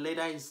leather. The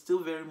leather is still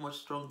very much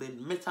strong. The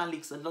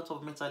metallics, a lot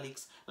of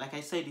metallics. Like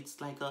I said,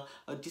 it's like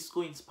a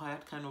disco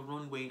inspired kind of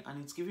runway,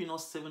 and it's giving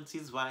us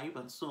 70s vibe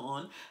and so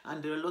on.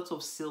 And there are a lot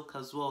of silk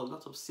as well. A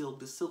lot of silk.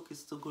 The silk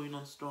is still going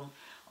on strong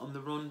on the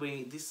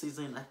runway this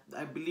season.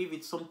 I believe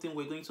it's something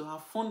we're going to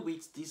have fun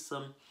with this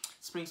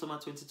spring summer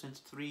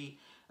 2023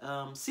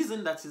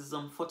 season that is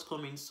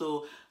forthcoming.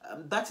 So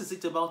that is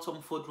it about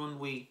Tom Ford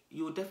runway.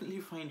 You will definitely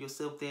find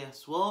yourself there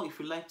as well. If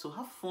you like to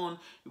have fun,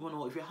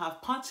 if you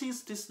have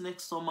parties this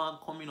next summer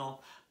coming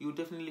up, you'll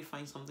definitely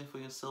find something for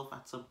yourself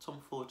at Tom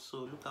Ford. So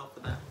look out for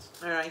that.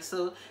 Alright,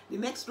 so the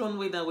next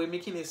runway that we're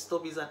making a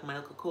stop is at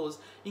Michael Kors.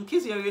 In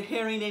case you're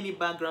hearing any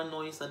background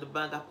noise at the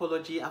back,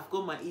 apology, I've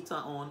got my heater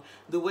on.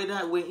 The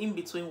weather, we're in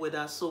between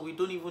weather, so we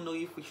don't even know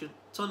if we should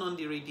turn on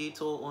the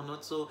radiator or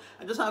not. So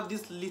I just have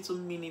this little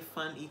mini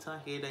fan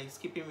heater here that is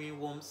keeping me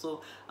warm.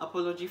 So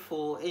apology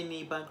for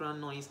any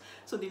background noise.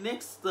 So the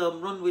next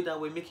runway that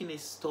we're making a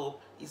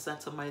stop is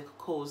at Michael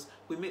Kors.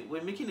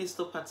 We're making a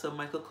stop at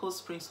Michael Kors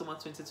Spring Summer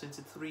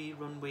 2023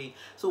 runway.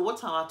 So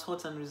what are our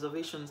thoughts and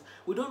reservations?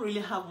 We don't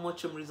really have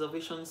much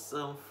reservations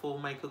for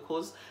Michael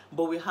Kors,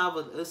 but we have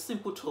a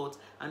simple thought,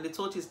 and the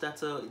thought is that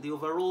the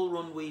overall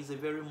runway is a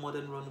very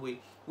modern runway.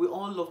 We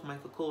all love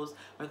Michael Kors.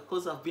 Michael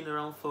Kors have been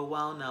around for a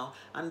while now,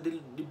 and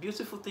the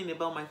beautiful thing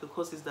about Michael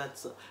Kors is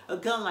that a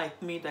girl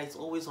like me that is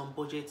always on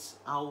budget,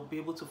 I'll be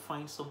able to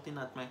find something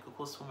at Michael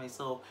Kors for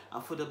myself.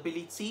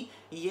 Affordability,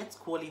 yet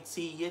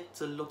quality, yet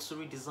a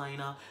luxury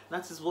designer.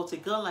 That is what a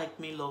girl like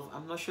me love.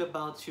 I'm not sure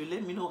about you.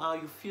 Let me know how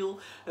you feel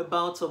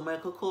about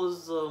Michael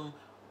Kors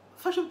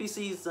fashion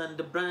pieces and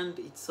the brand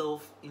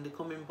itself in the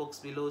comment box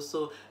below.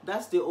 So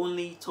that's the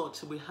only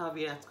thought we have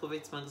here at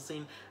COVET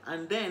magazine.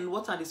 And then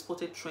what are the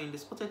spotted trend? The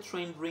spotted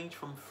trend range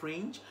from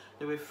fringe.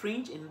 There were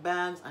fringe in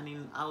bags and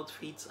in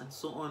outfits and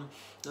so on.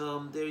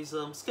 There is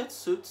skirt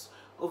suits,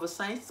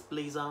 oversized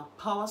blazer,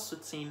 power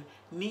suiting,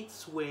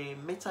 knitwear,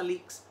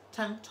 metallics,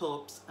 tank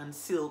tops, and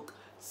silk.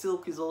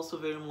 Silk is also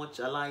very much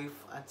alive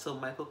at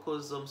Michael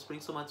Kors Spring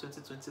Summer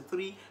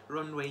 2023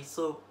 runway.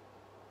 So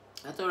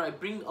I thought I'd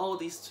bring all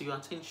this to your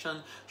attention.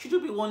 Should you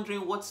be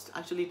wondering what's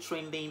actually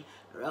trending,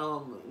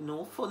 you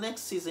know, for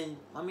next season?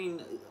 I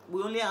mean,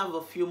 we only have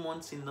a few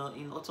months in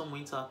autumn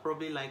winter,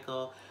 probably like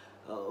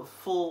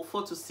 4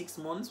 to 6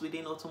 months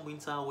within autumn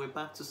winter. We're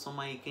back to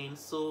summer again,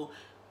 so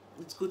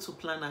it's good to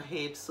plan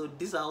ahead. So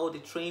these are all the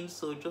trends,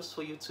 so just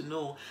for you to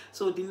know.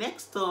 So the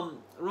next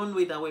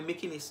runway that we're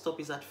making a stop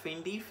is at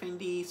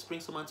Fendi Spring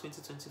Summer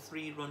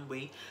 2023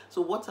 runway.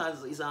 So what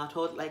is our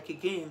thought? Like,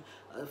 again,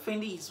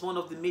 Fendi is one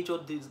of the major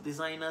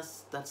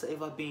designers that's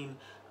ever been,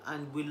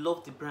 and we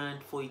love the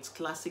brand for its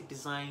classic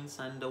designs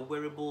and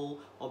wearable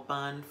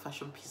urban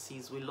fashion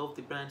pieces. We love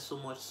the brand so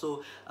much.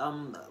 So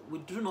we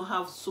do not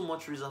have so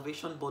much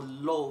reservation, but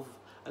love,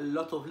 a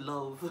lot of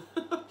love.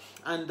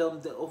 And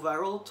the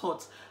overall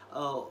thought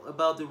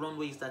about the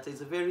runway is that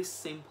it's a very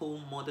simple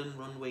modern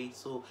runway.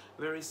 So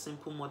very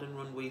simple modern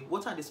runway.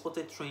 What are the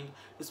spotted trend?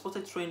 The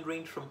spotted trend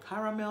range from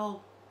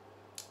caramel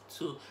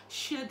to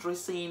sheer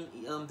dressing.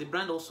 The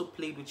brand also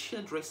played with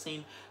sheer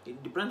dressing.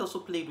 The brand also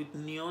played with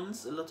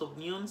neons, a lot of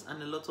neons,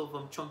 and a lot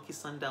of chunky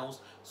sandals.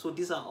 So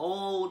these are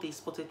all the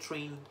spotted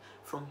trend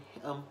from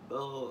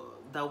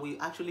that we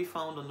actually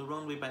found on the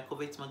runway by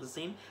COVET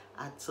magazine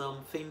at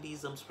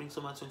Fendi's Spring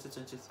Summer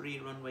 2023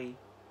 runway.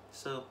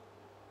 So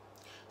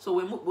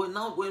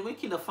we're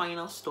making the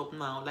final stop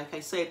now. Like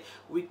I said,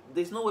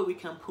 there's no way we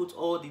can put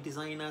all the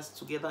designers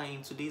together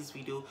in today's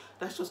video.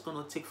 That's just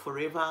gonna take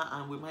forever,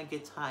 and we might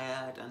get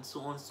tired and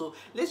so on. So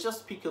let's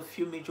just pick a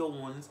few major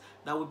ones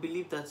that we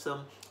believe that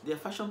their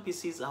fashion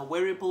pieces are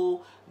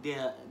wearable,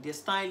 their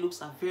style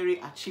looks are very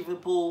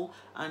achievable,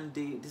 and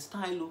the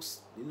style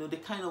looks, you know, the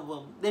kind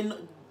of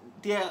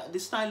the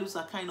style looks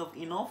are kind of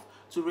enough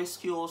to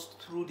rescue us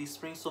through the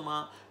Spring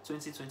Summer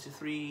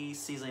 2023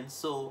 season.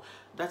 So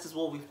that is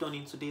what we've done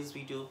in today's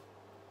video.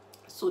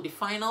 So the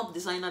final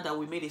designer that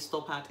we made a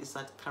stop at is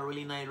at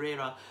Carolina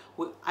Herrera.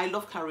 I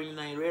love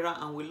Carolina Herrera,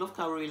 and we love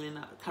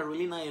Carolina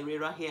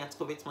Herrera here at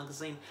COVET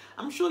magazine.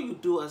 I'm sure you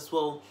do as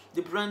well.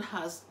 The brand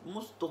has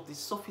most of the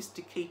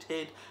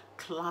sophisticated,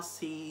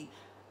 classy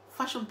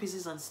fashion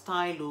pieces and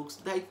style looks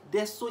that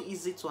they're so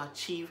easy to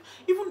achieve.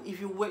 Even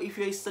if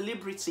you're a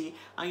celebrity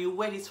and you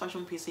wear these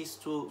fashion pieces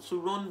to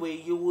runway,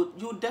 you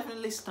would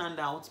definitely stand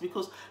out,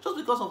 because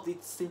of the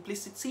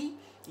simplicity,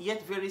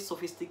 yet very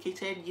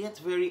sophisticated, yet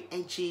very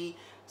edgy.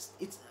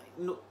 It's,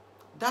 you know,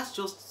 that's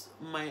just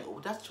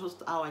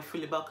how I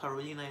feel about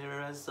Carolina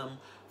Herrera's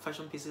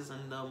fashion pieces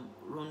and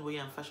runway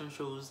and fashion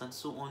shows and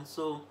so on.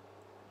 So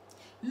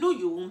no,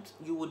 you won't.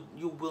 You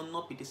will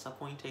not be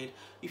disappointed.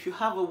 If you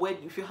have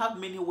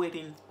many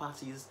wedding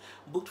parties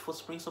booked for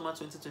Spring Summer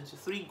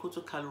 2023, go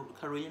to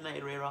Carolina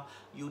Herrera.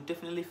 You'll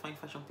definitely find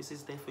fashion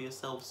pieces there for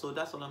yourself. So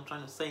that's what I'm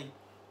trying to say.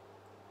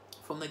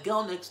 From the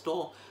girl next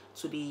door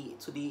to the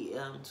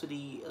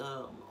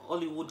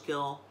Hollywood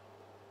girl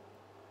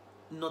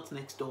not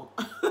next door.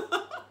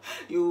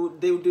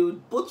 They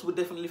both would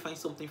definitely find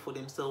something for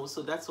themselves.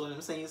 So that's what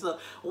I'm saying. So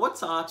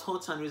what's our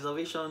thoughts and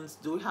reservations?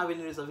 Do we have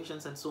any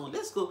reservations and so on?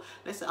 Let's go.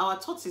 Our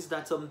thoughts is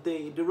that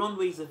the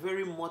runway is a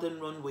very modern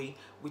runway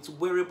with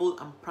wearable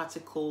and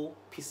practical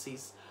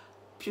pieces.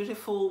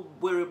 Beautiful,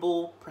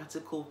 wearable,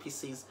 practical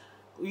pieces.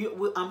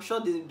 I'm sure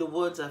the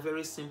words are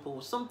very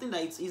simple, something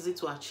that it's easy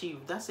to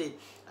achieve. That's it.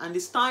 And the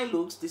style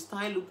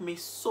look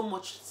makes so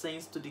much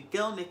sense to the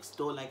girl next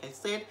door, like I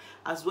said,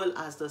 as well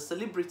as the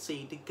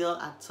celebrity, the girl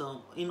at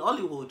in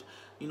Hollywood,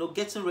 you know,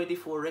 getting ready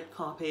for a red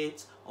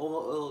carpet,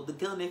 or the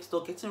girl next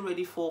door getting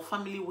ready for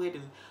family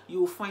wedding. You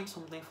will find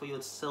something for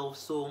yourself.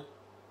 So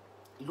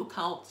look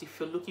out if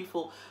you're looking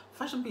for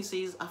fashion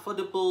pieces,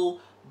 affordable,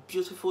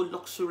 beautiful,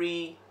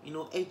 luxury, you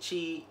know,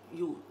 edgy,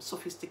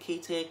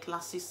 sophisticated,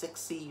 classy,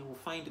 sexy. You will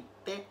find it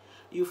there.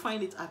 You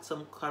find it at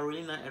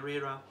Carolina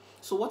Herrera.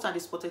 So what are the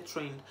spotted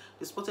trend?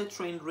 The spotted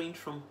trend range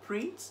from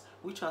prints,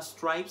 which are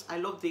stripes. I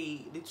love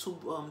the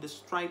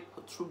stripe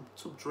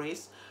tube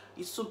dress.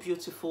 It's so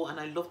beautiful, and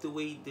I love the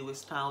way they were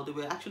styled. They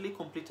were actually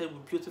completed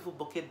with beautiful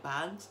bucket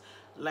bags.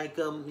 Like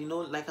you know,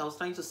 like I was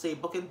trying to say,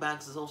 bucket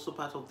bags is also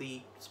part of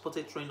the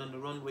spotted trend on the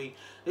runway.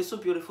 They're so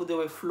beautiful. There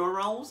were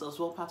florals as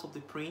well, part of the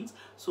print.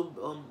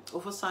 So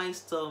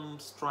oversized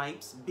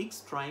stripes, big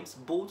stripes,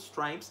 bold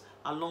stripes,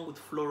 along with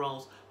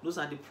florals. Those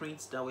are the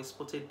prints that were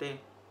spotted there.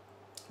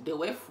 There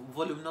were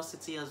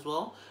voluminosity as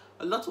well.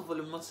 A lot of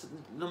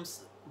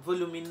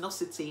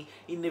voluminosity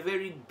in a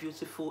very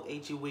beautiful,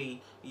 edgy way.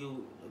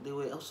 They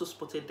were also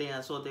spotted there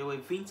as well. There were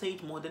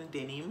vintage modern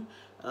denim.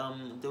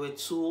 There were a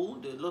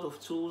lot of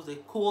tools.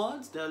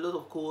 There are a lot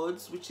of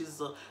cords, which is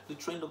the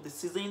trend of the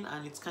season,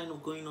 and it's kind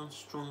of going on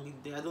strong.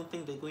 I don't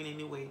think they're going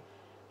anywhere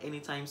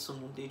anytime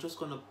soon. They're just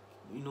gonna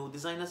you know,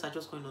 designers are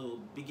just going to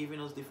be giving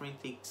us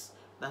different takes.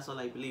 That's all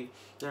I believe.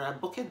 There are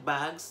bucket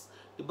bags.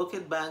 The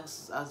bucket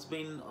bags has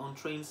been on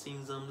trend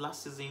since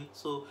last season,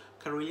 so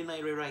Carolina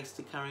Herrera is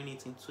still carrying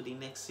it into the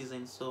next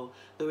season. So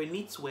there were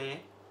knitwear,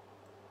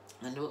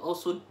 and they were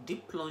also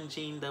deep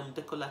plunging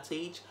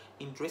decolletage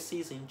in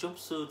dresses, in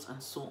jumpsuits,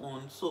 and so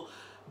on. So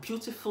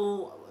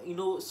beautiful, you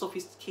know,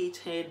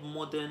 sophisticated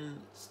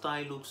modern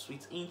style looks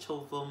with inch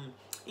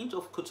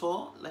of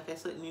couture, like I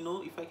said, you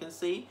know, if I can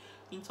say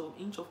inch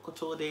of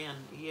couture there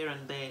and here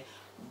and there.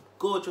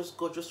 Gorgeous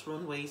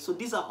runways. So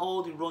these are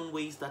all the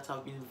runways that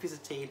have been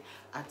visited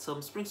at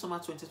spring summer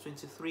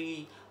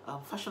 2023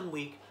 fashion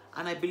week,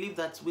 and I believe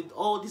that with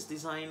all these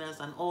designers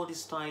and all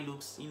these style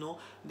looks, you know,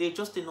 they're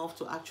just enough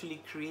to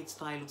actually create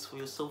style looks for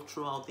yourself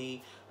throughout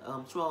the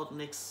throughout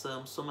next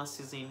summer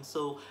season.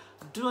 So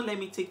do not let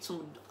me take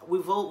too.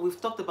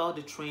 We've talked about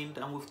the trend,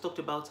 and we've talked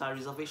about our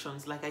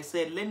reservations. Like I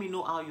said, let me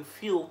know how you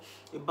feel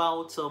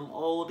about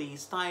all the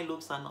style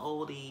looks and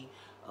all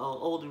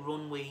the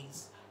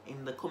runways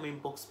in the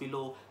comment box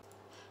below.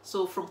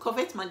 So from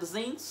Covet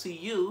magazine to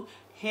you,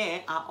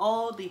 here are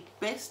all the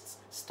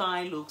best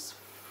style looks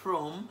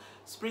from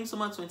spring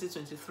summer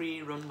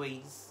 2023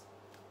 runways.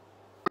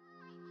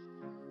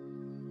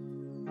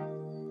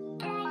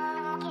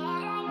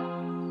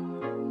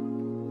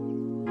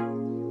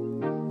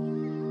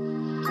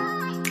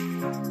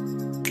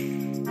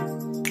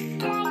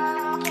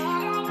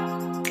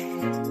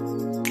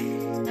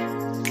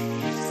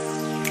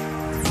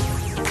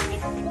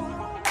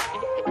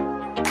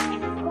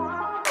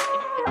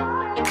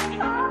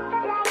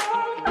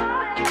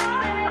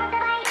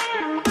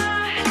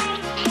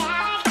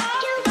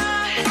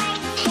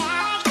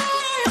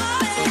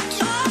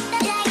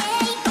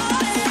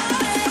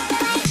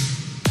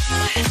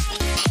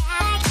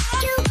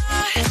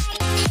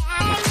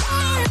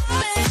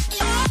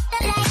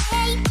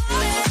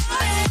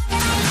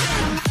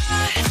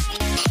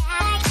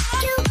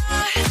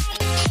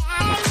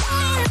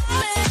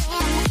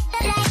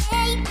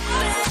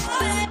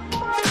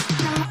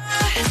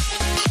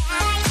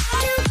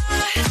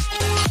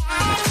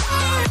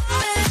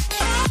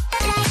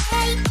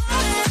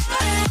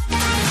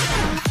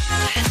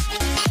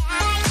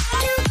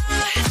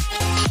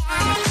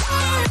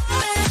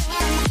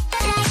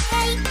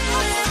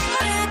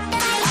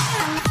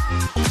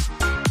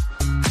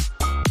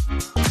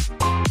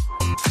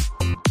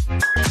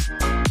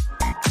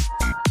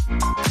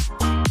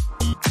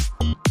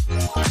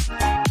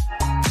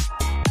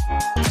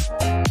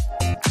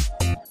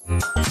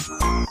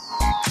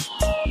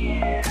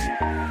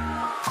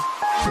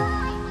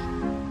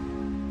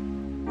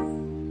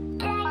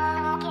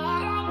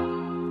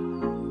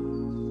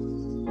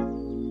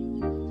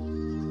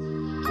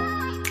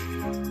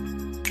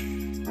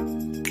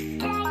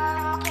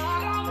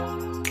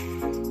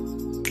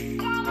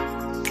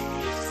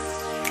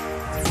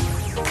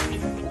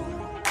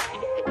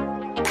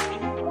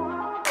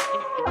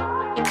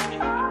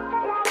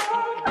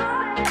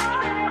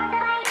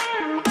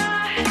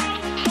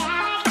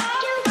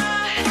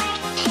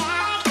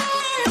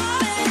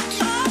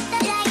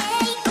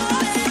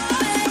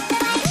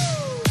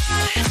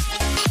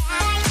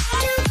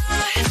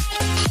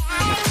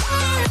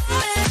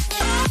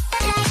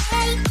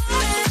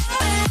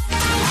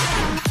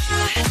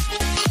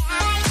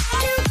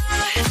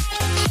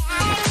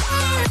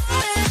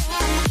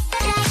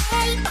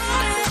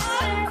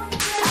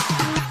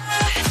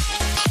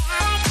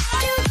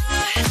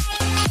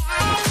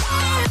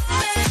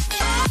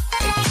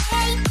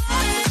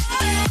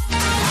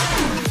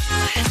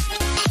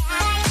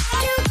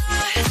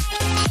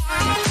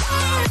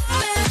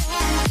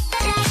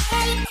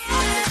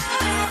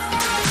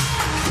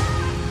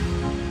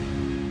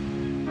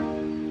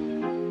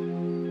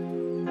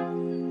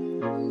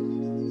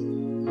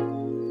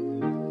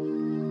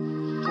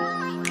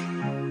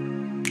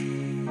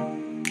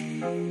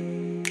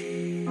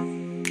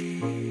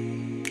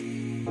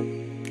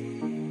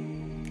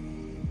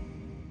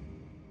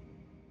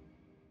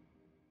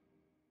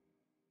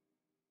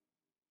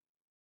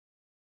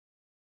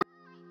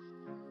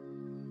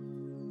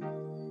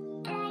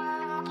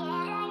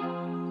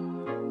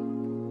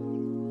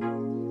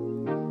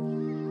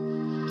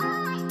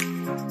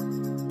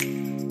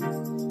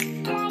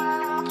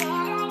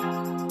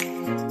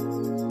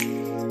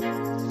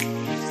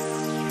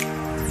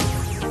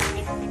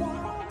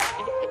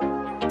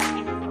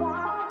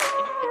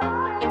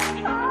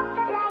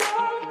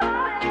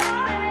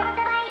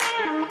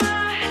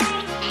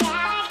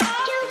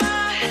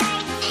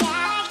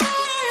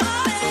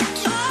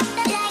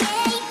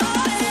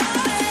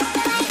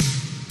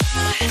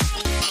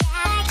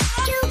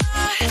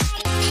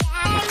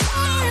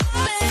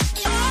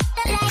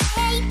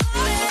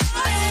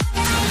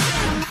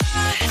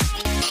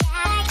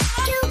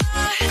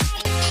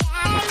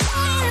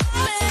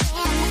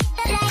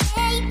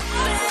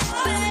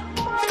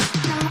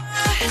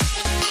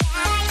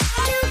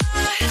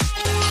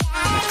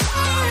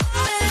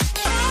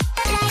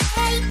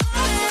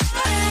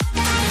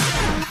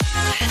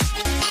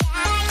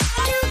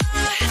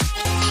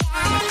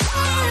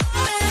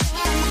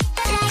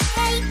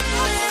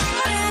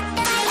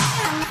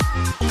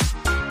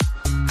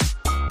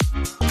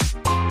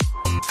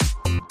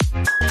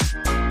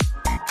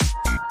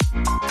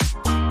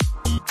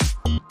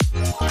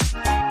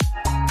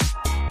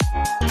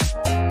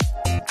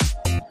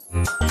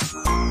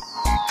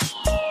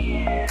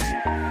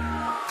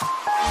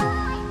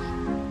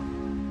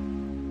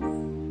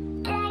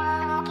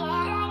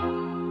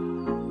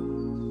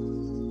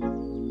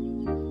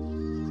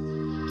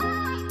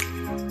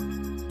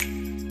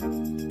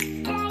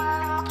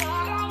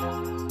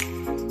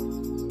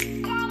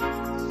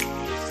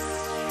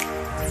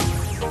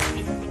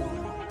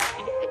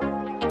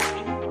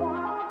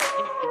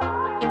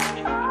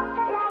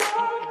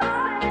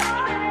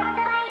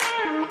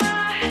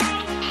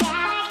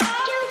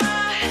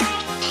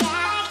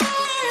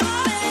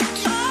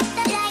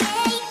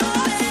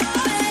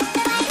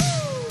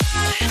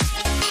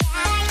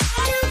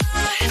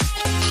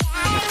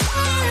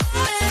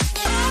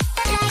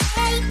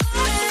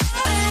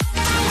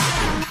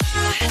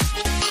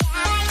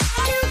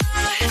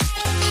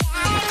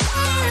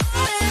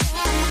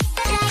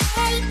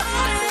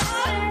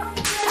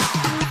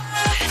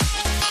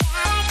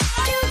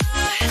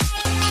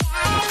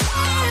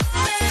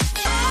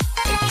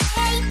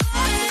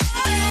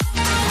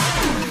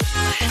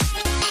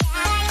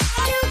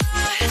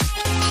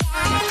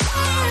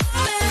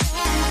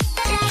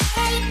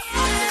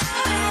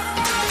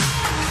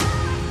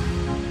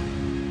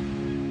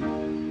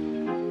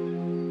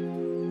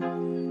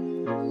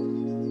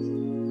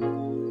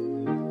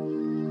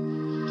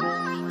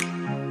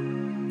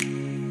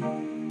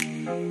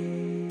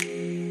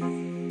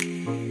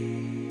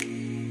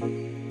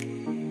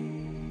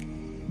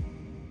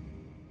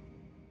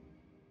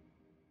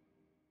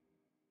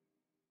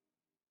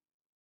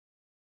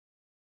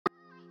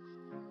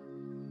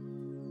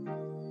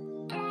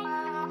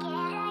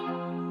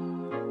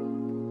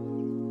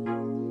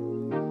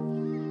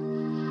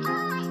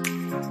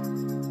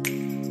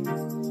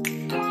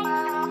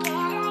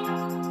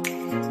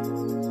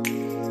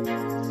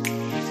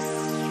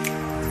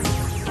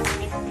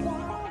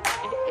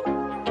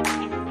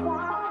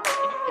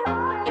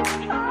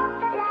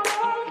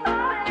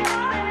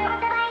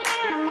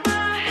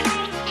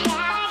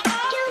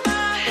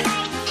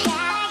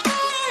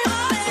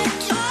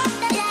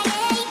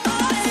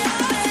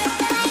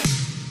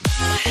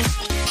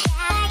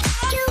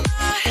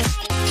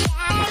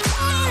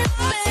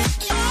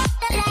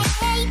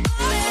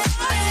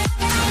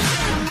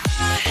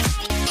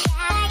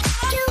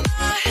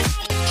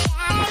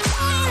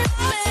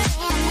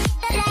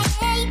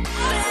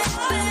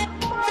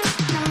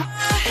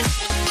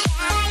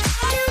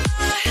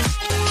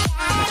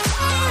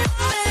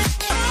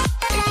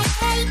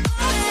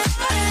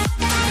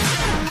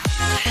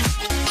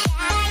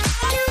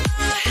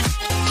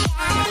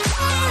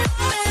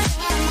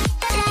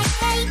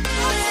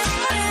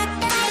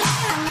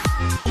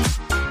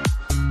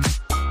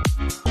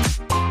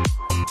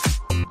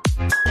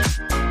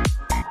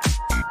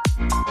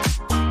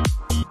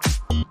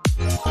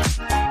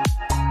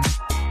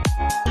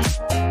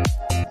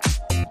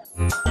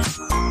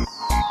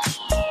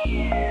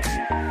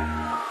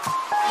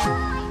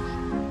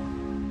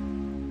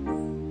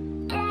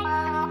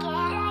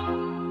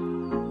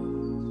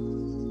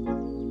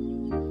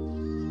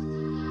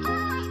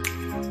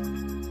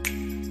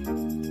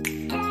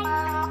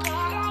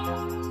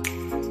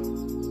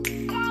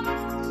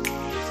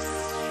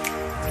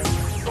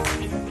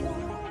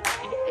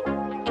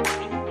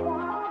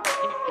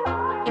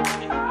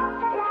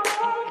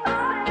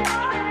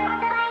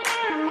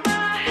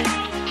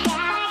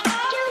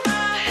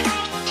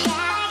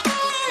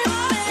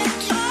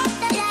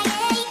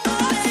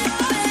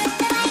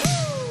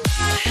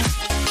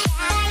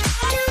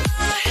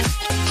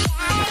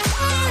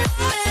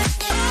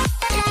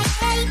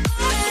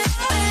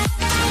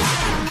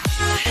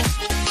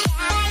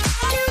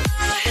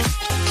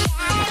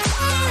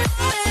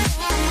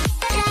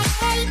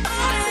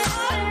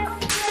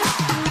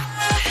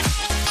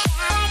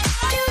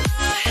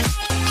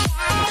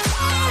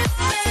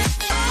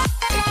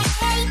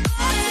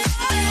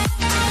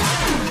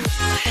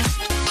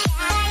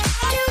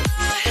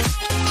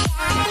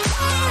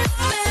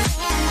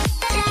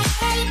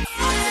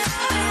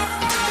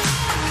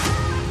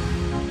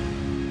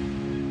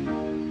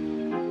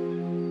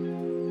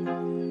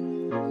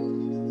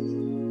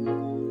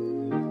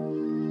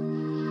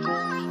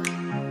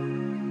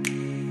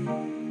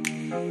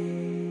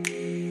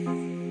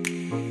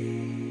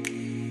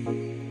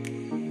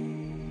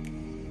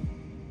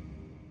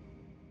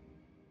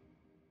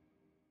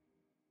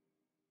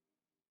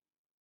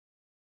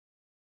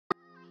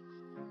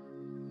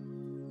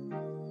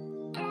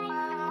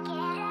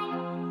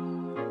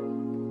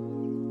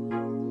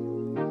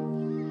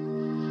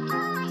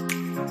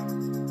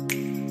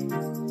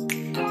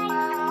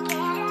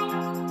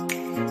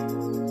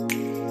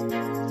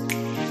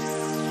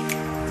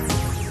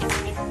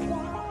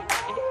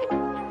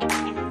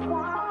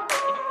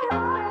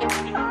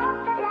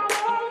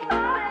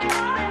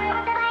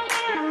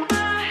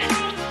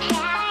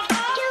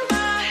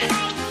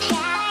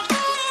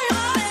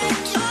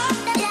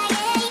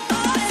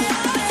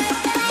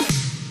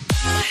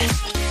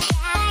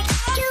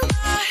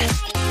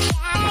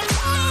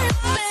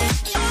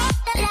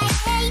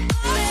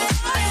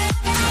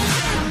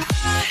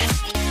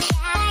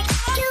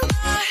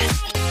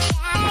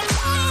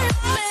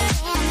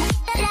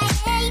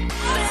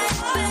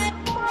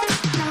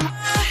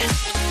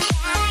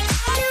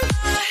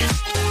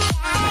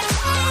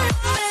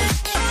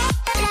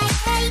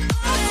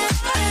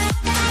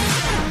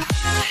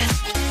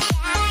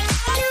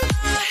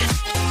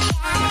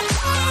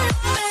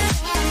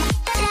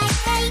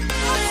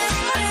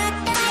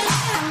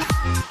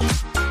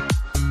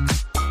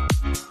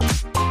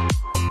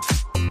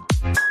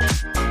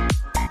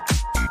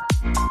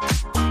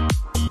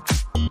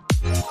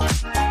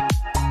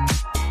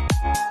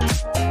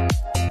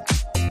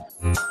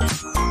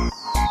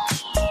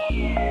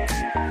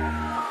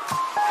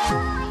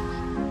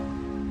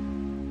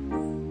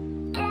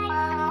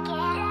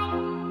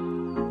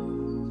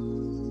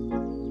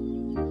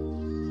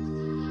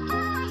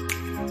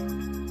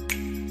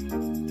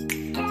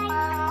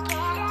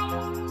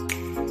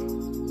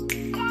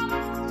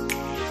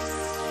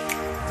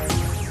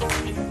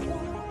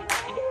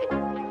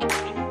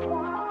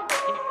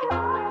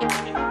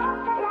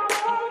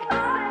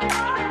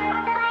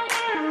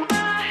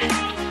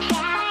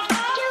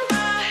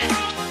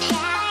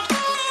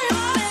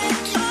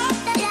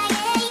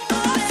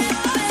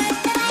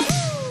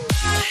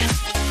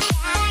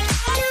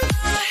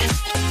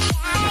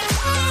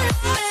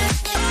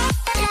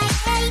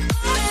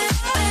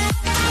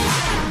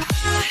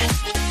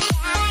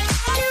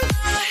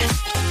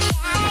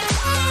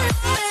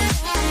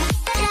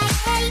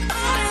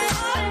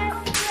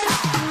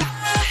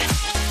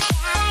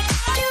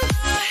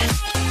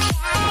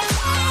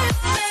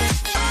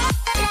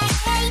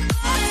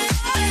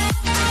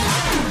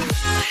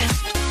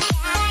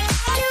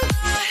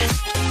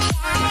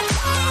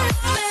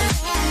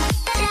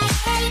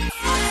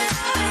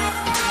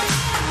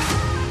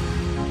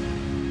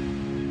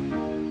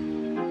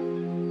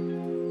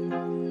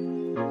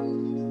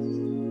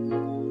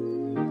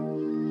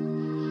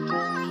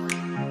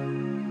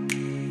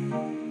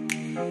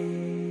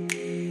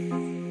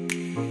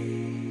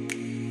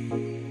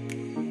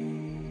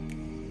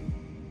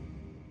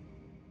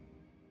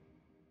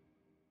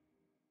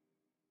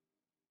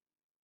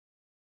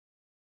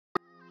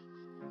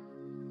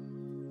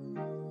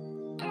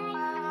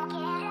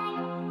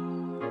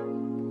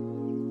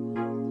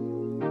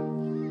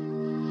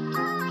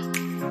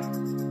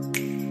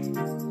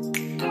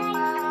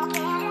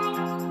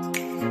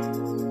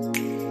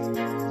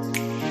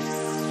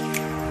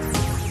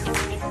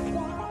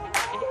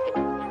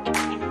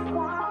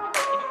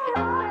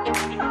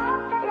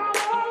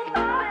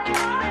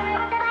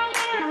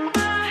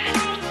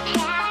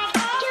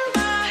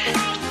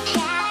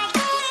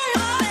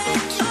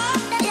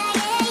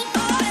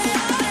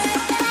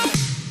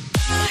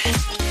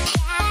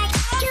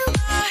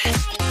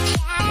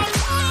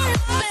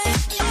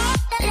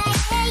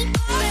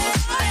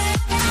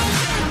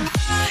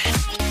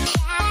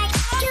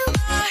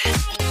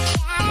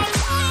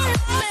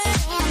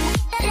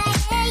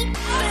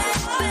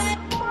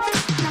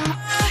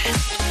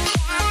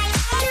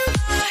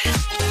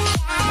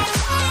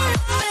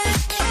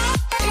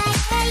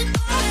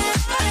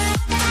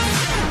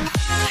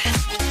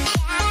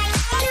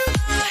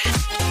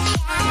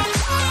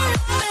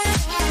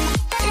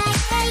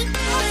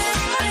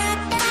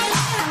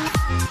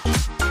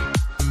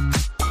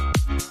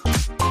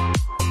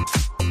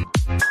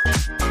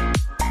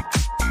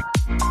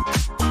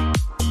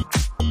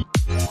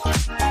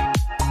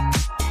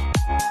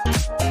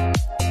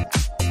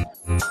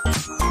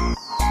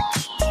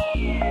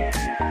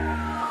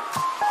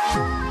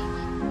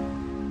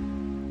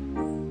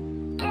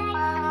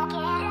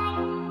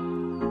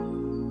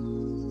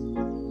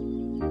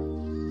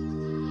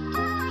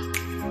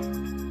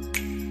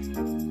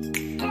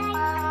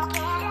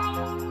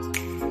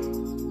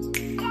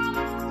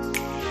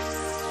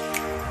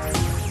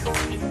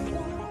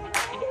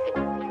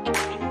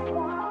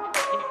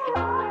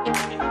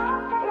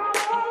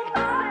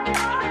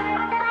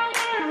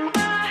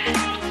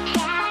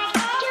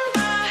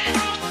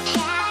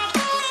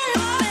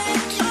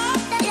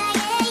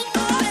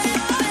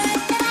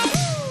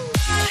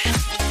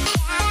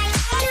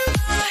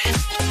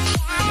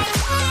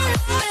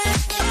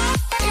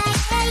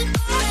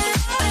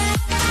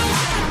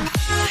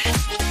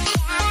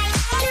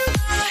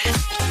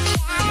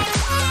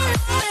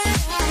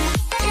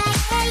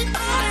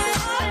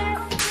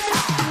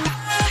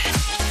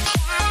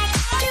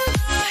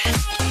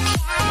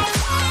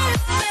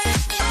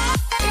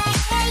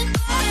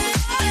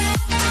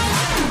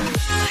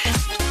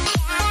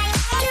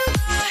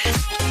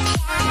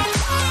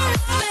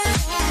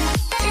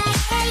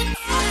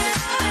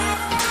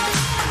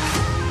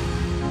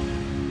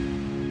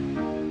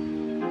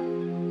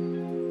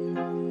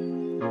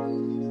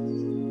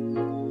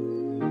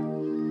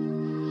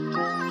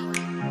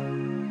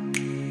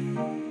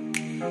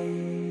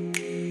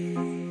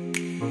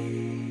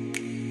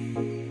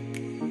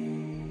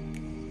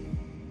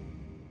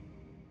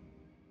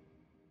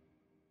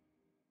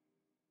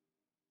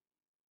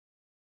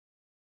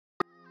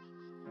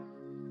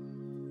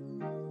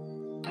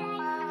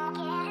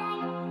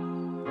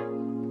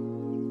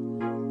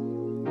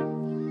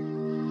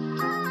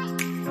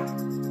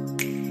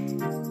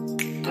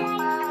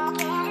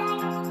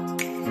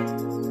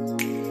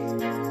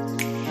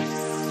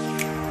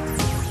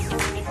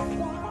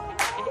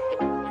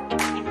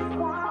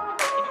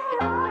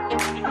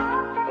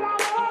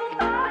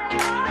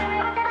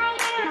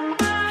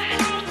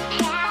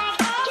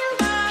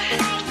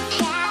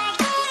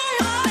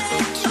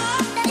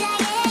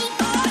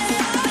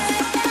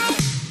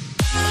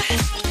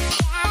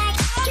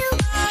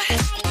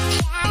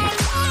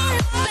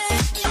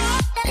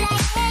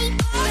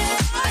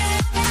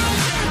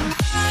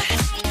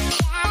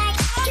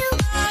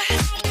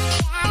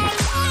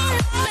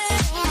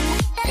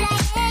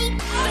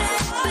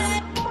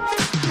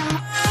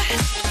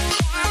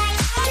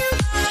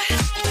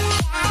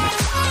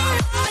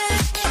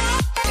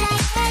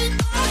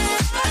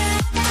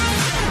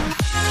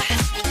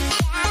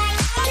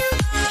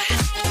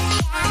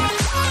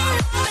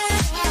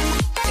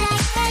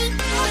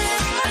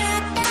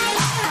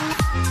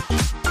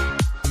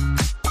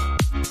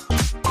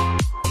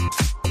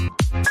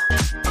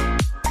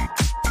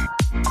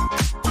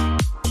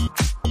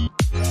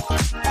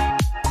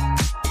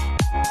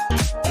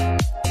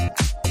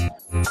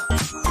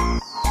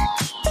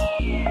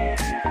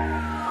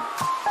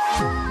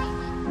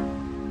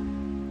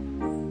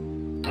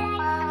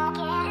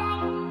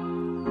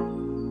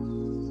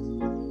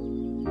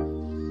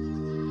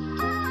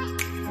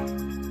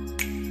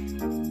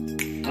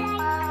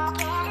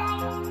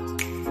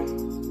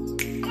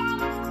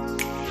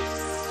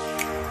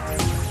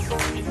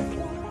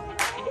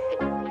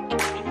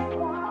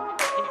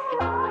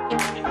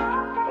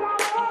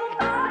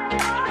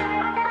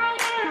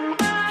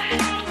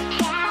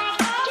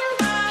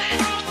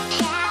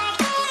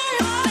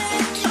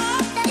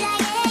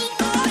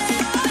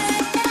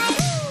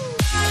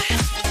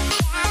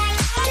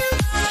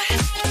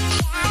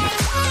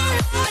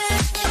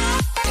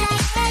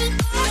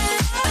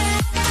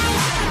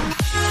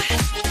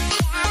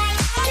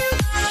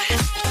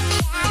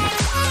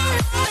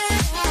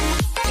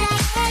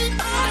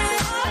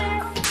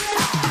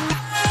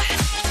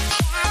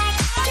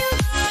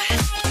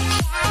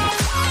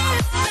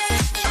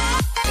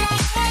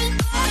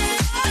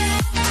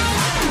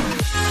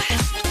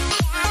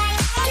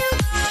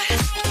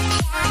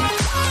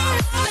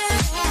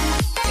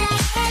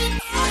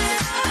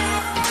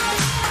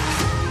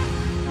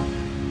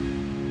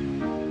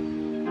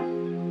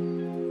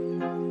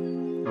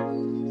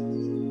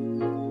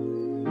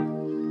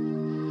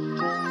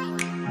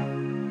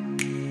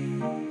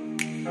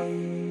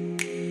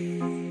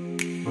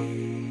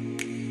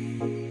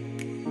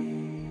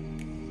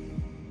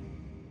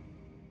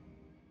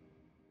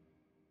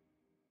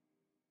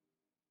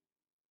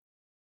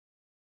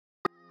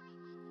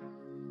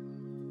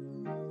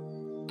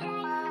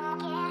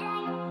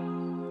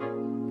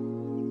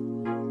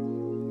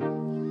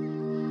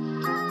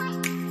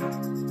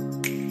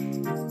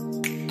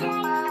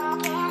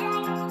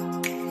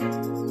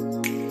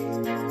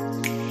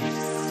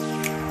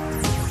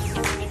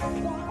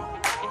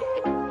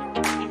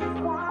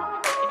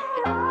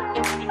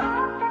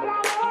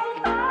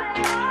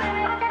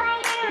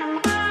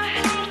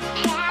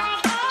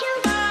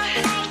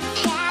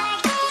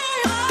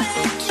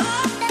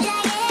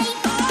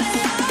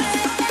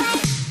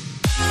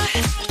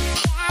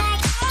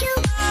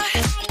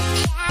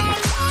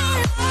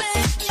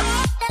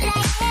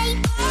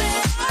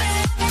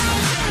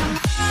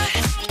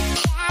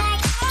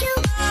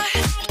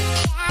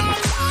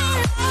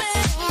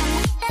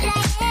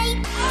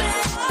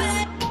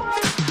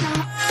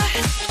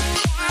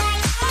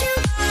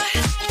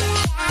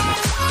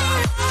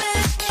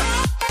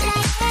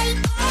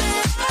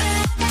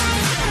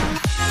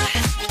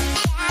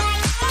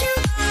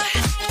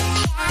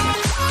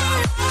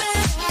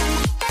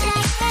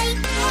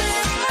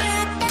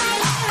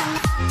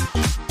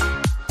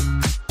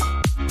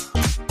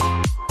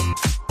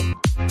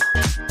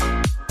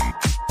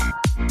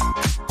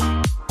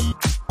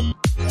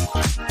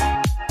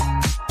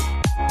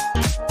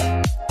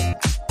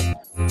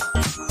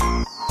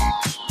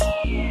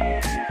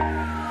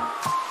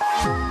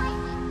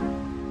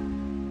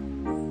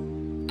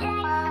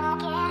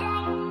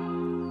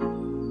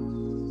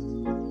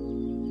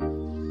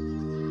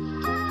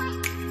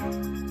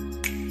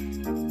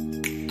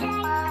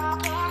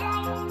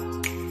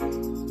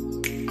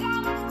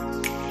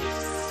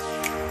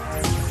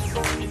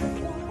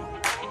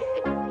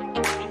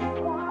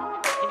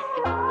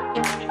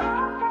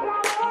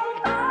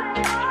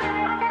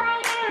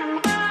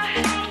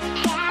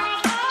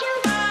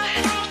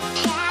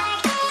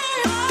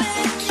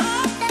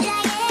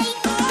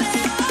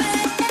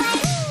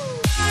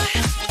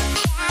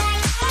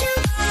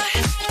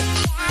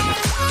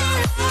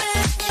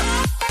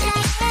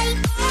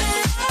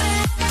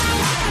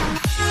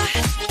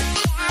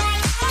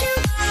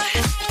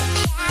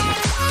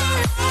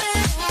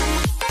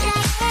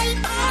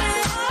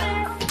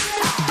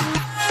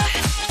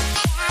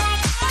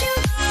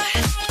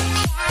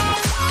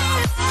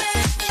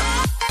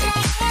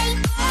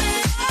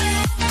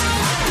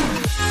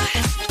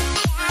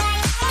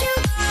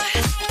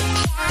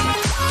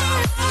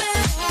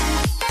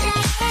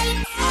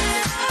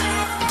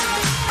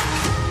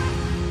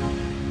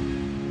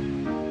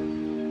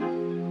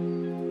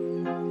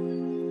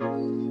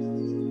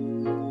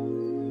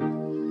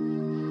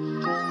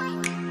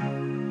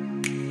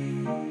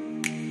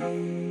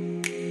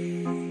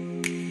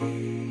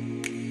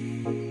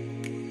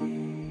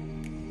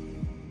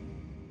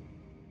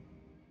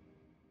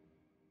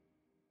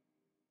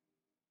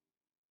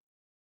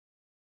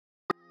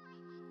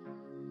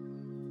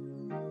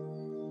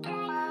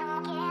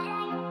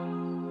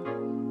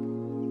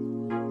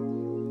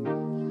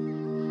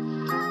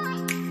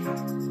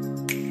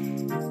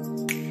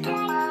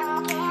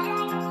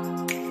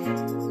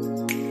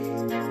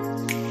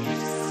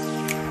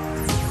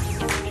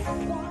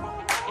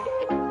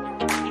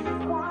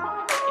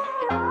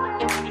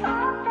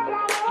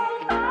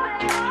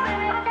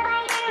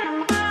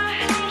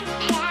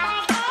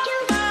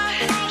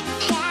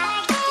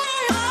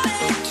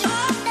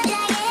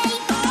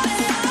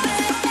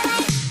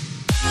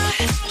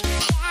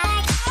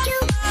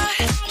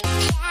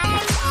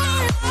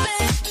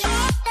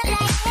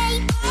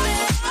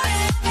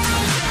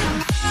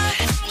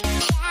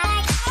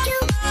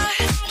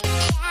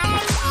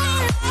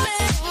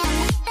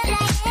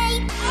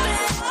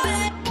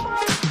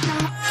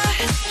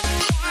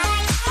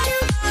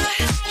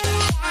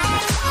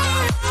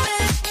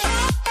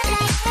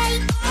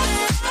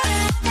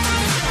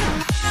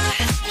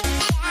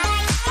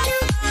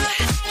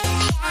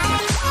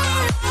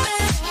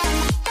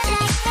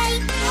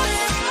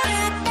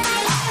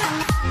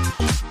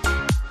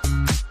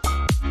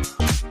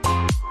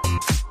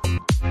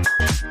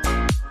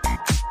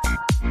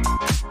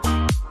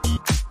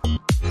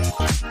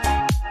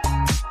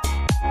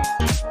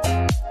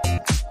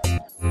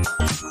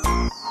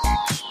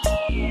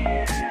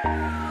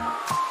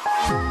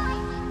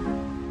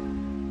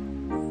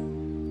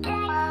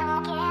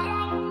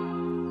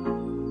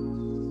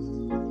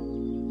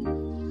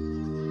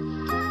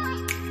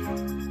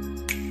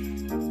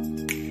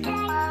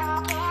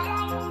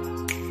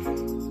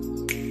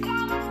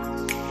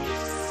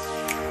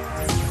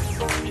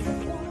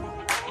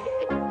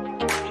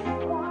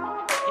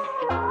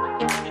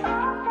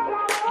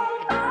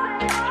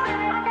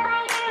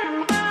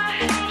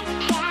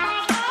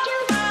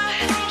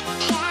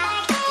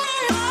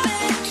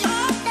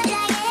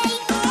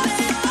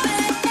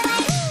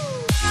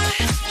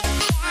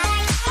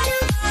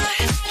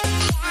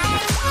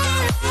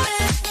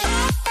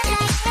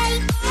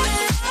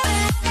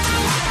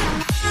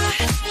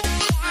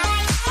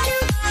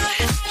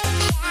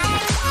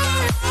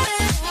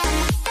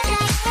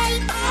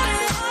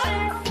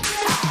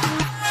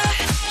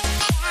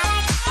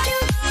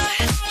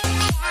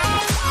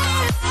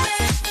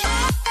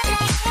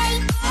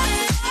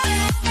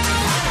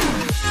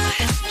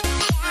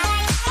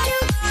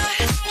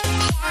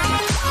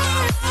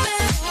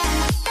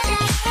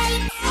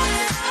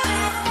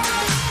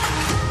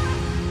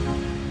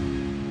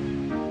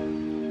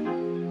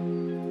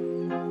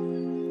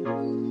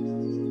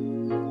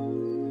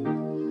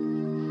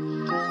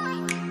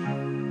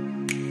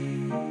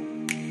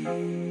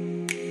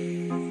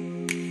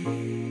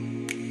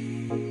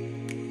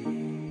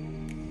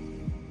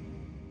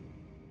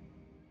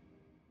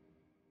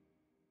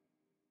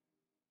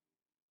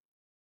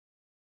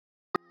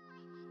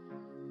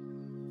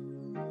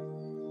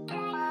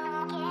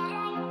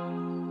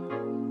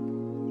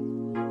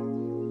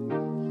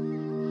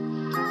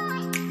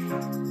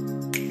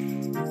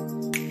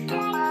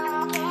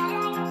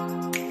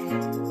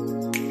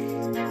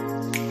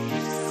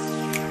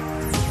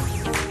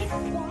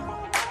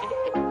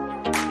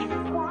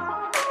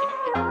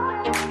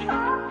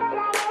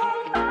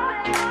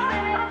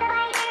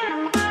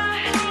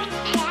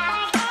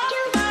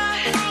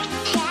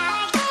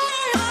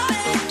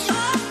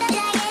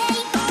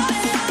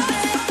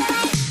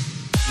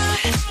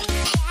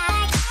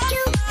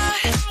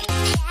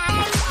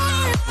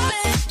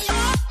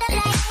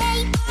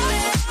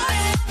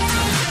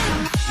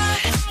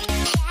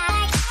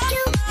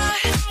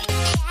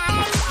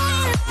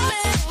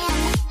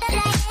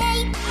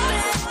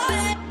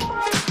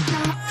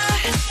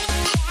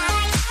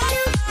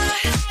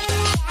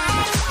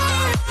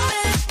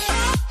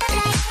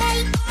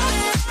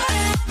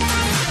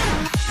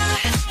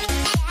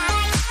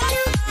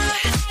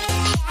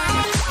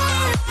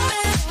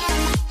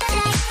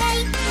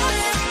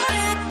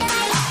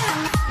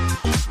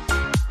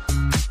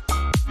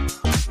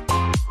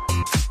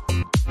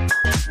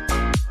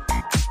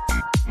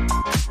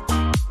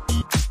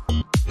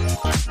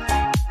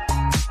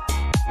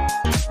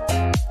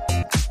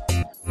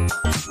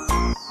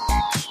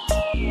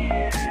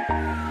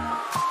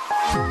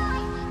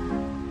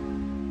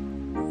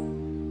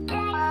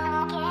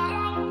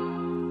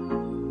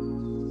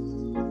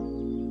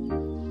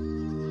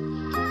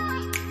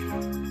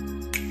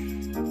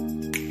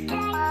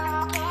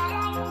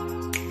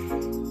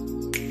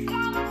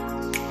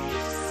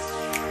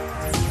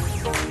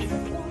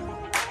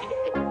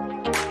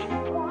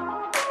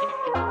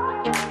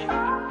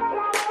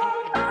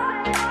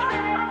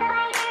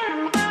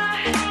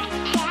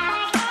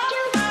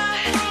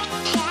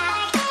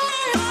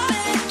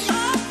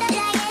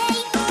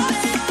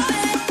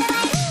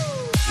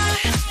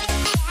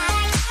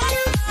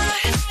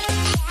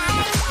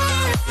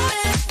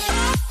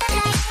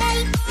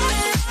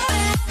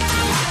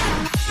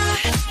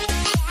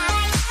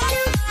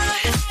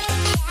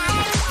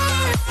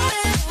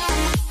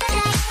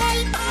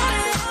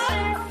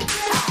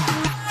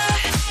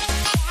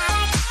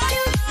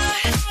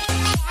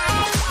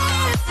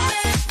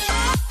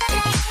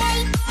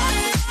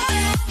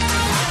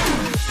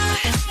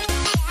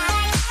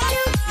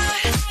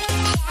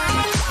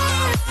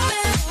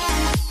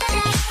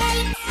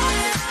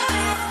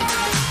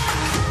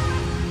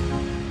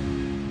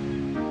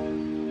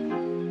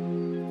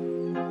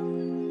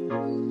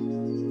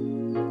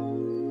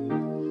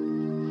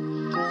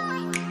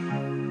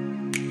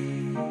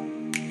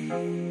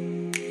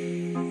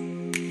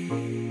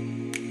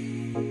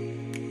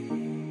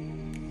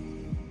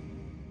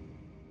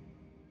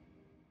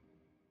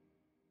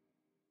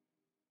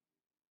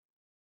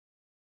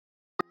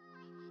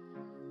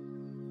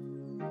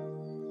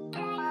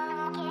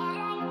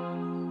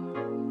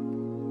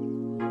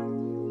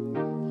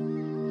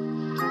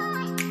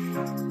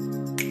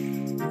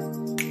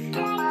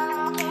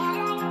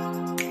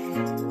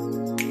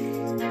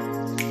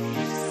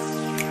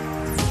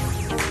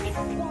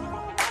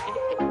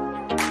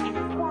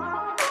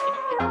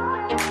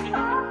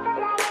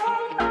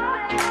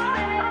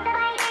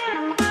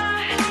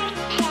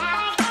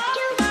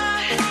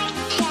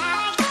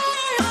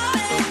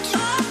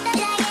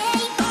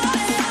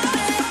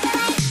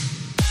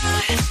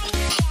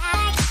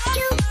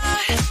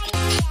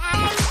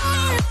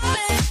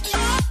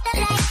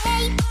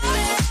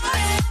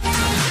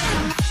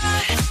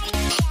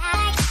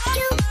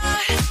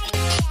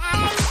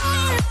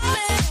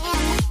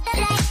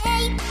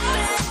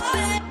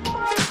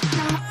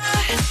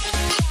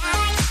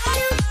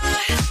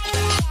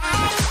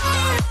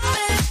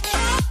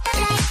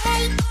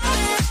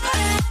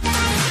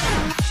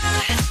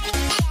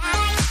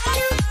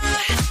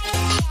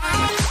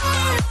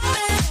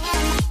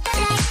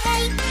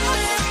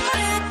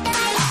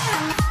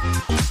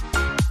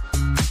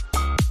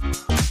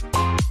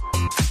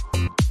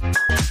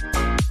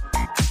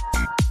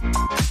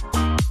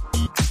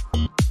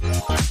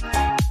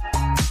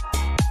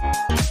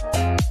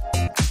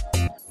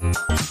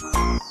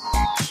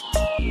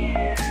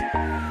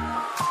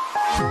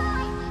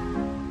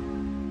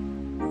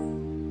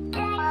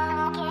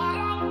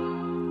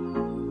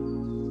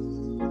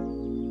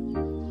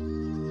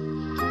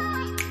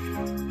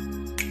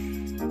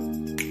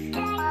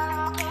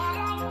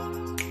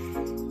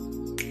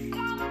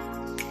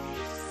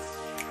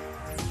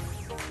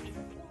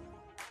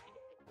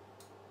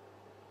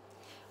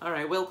 All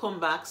right, welcome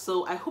back.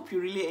 So I hope you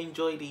really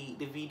enjoy the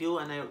video,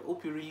 and I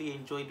hope you really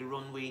enjoy the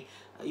runway,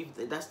 if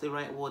that's the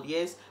right word.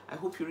 Yes, I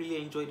hope you really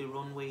enjoy the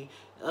runway.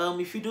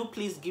 If you do,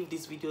 please give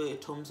this video a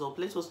thumbs up.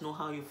 Let us know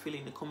how you feel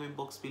in the comment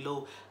box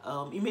below.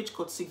 Image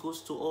courtesy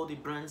goes to all the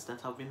brands that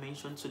have been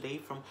mentioned today,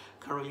 from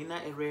Carolina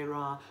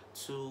Herrera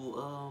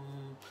to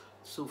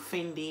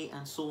Fendi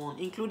and so on,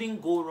 including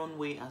Go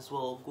Runway as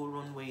well. Go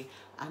Runway.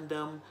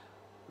 And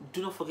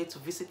do not forget to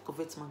visit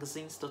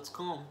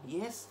covetmagazines.com.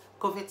 Yes,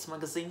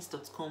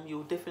 covetmagazines.com.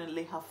 You'll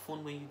definitely have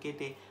fun when you get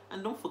there.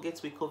 And don't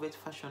forget, we covet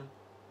fashion.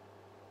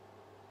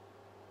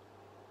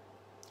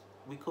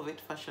 We covet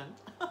fashion.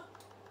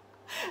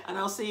 And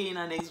I'll see you in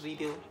our next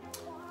video.